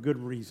 and for good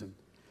reason.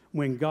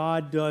 When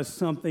God does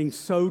something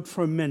so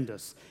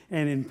tremendous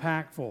and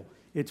impactful,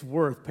 it's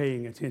worth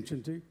paying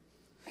attention to.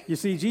 You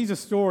see, Jesus'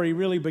 story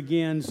really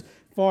begins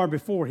far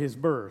before his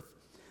birth.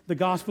 The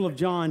Gospel of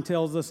John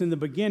tells us in the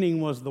beginning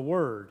was the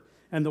Word,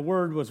 and the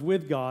Word was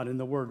with God, and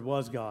the Word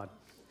was God.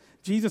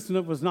 Jesus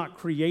was not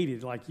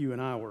created like you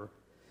and I were.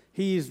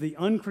 He is the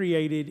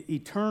uncreated,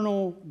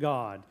 eternal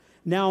God,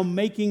 now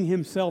making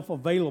himself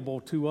available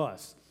to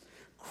us.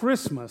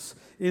 Christmas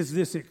is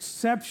this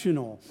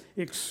exceptional,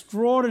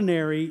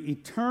 extraordinary,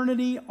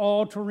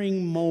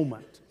 eternity-altering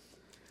moment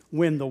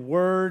when the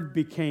Word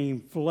became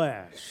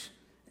flesh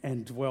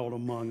and dwelt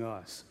among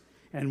us.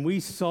 And we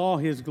saw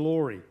his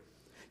glory.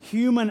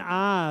 Human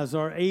eyes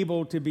are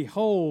able to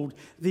behold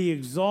the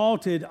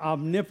exalted,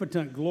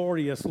 omnipotent,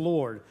 glorious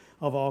Lord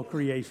of all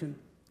creation.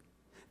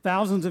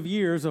 Thousands of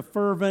years of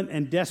fervent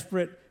and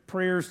desperate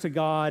prayers to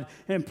God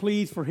and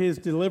pleas for his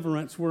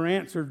deliverance were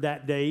answered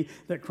that day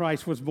that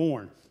Christ was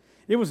born.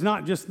 It was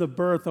not just the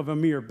birth of a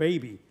mere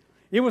baby.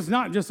 It was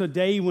not just a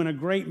day when a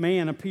great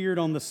man appeared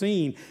on the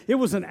scene. It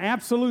was an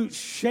absolute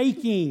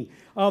shaking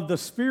of the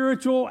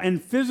spiritual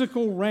and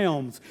physical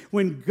realms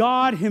when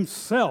God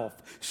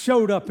himself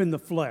showed up in the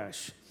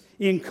flesh,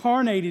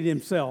 incarnated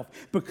himself,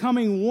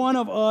 becoming one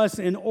of us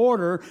in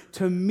order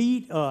to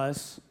meet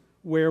us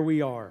where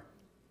we are.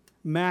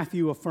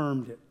 Matthew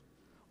affirmed it.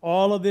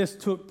 All of this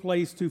took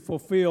place to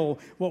fulfill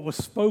what was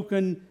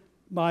spoken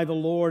by the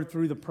Lord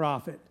through the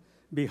prophet.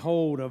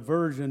 Behold, a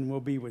virgin will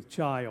be with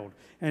child,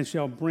 and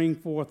shall bring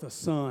forth a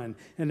son,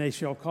 and they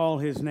shall call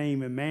his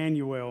name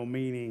Emmanuel,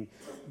 meaning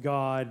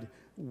God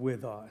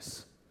with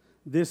us.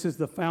 This is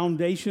the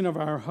foundation of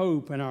our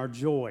hope and our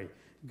joy.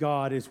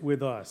 God is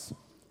with us.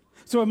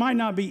 So it might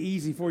not be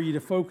easy for you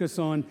to focus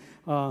on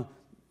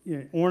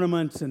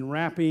ornaments and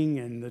wrapping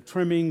and the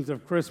trimmings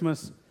of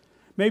Christmas.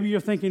 Maybe you're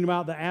thinking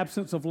about the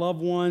absence of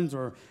loved ones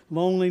or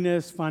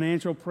loneliness,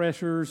 financial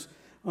pressures,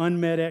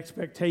 unmet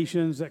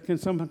expectations that can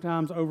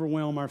sometimes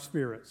overwhelm our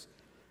spirits.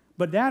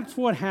 But that's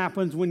what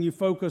happens when you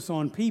focus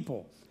on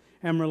people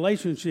and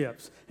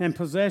relationships and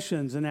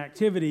possessions and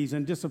activities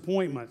and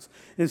disappointments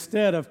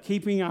instead of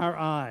keeping our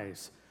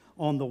eyes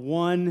on the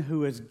one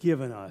who has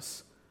given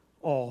us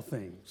all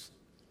things.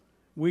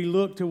 We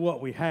look to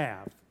what we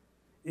have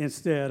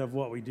instead of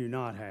what we do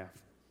not have.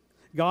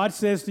 God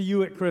says to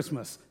you at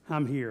Christmas,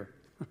 I'm here.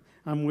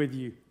 I'm with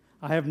you.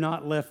 I have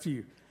not left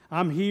you.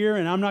 I'm here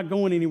and I'm not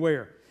going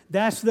anywhere.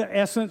 That's the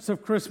essence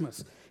of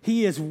Christmas.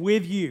 He is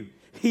with you.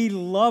 He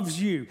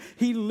loves you.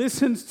 He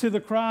listens to the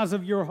cries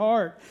of your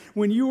heart.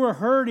 When you are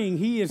hurting,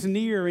 He is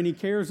near and He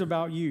cares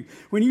about you.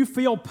 When you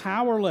feel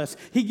powerless,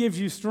 He gives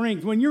you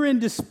strength. When you're in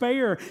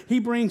despair, He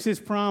brings His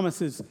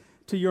promises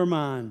to your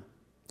mind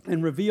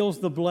and reveals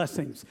the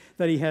blessings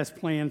that He has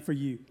planned for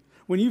you.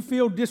 When you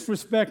feel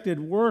disrespected,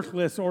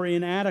 worthless, or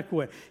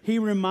inadequate, He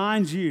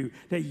reminds you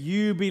that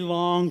you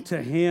belong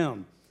to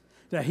Him,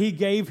 that He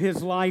gave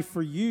His life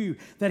for you,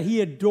 that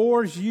He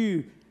adores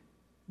you,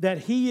 that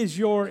He is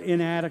your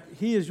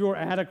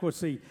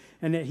adequacy,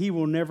 and that He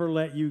will never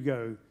let you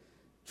go.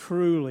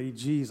 Truly,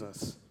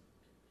 Jesus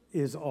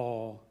is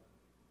all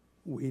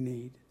we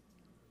need.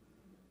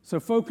 So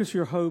focus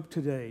your hope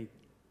today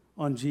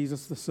on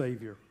Jesus the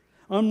Savior.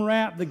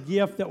 Unwrap the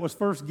gift that was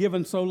first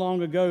given so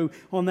long ago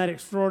on that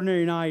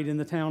extraordinary night in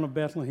the town of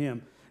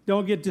Bethlehem.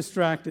 Don't get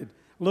distracted.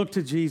 Look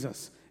to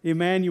Jesus,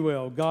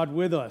 Emmanuel, God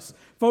with us.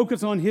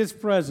 Focus on His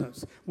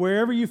presence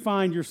wherever you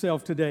find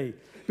yourself today.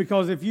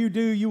 Because if you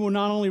do, you will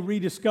not only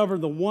rediscover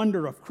the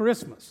wonder of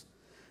Christmas,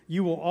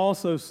 you will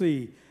also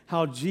see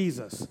how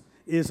Jesus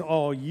is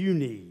all you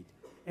need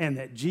and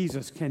that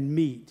Jesus can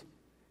meet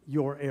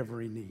your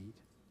every need.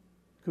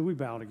 Could we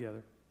bow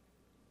together?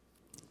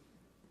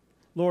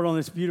 Lord, on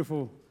this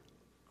beautiful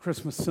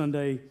Christmas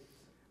Sunday,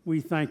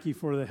 we thank You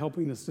for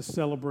helping us to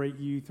celebrate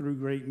You through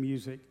great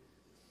music.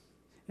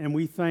 And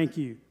we thank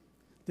You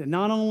that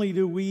not only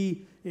do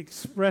we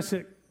express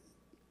it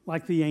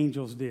like the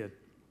angels did,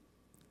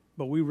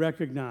 but we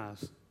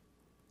recognize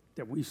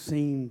that we've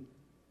seen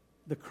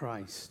the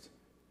Christ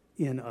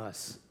in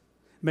us.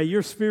 May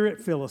Your Spirit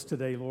fill us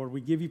today, Lord.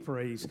 We give You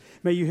praise.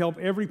 May You help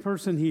every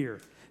person here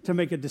to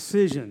make a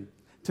decision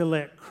to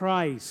let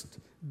Christ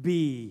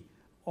be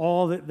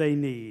all that they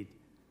need,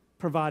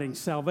 providing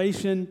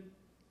salvation,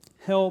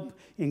 help,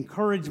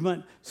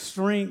 encouragement,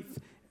 strength,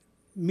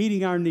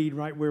 meeting our need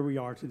right where we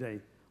are today.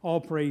 All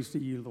praise to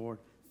You, Lord.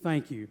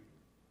 Thank You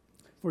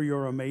for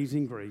Your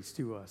amazing grace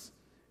to us.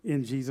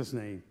 In Jesus'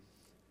 name.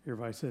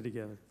 Everybody said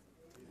together,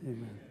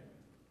 amen.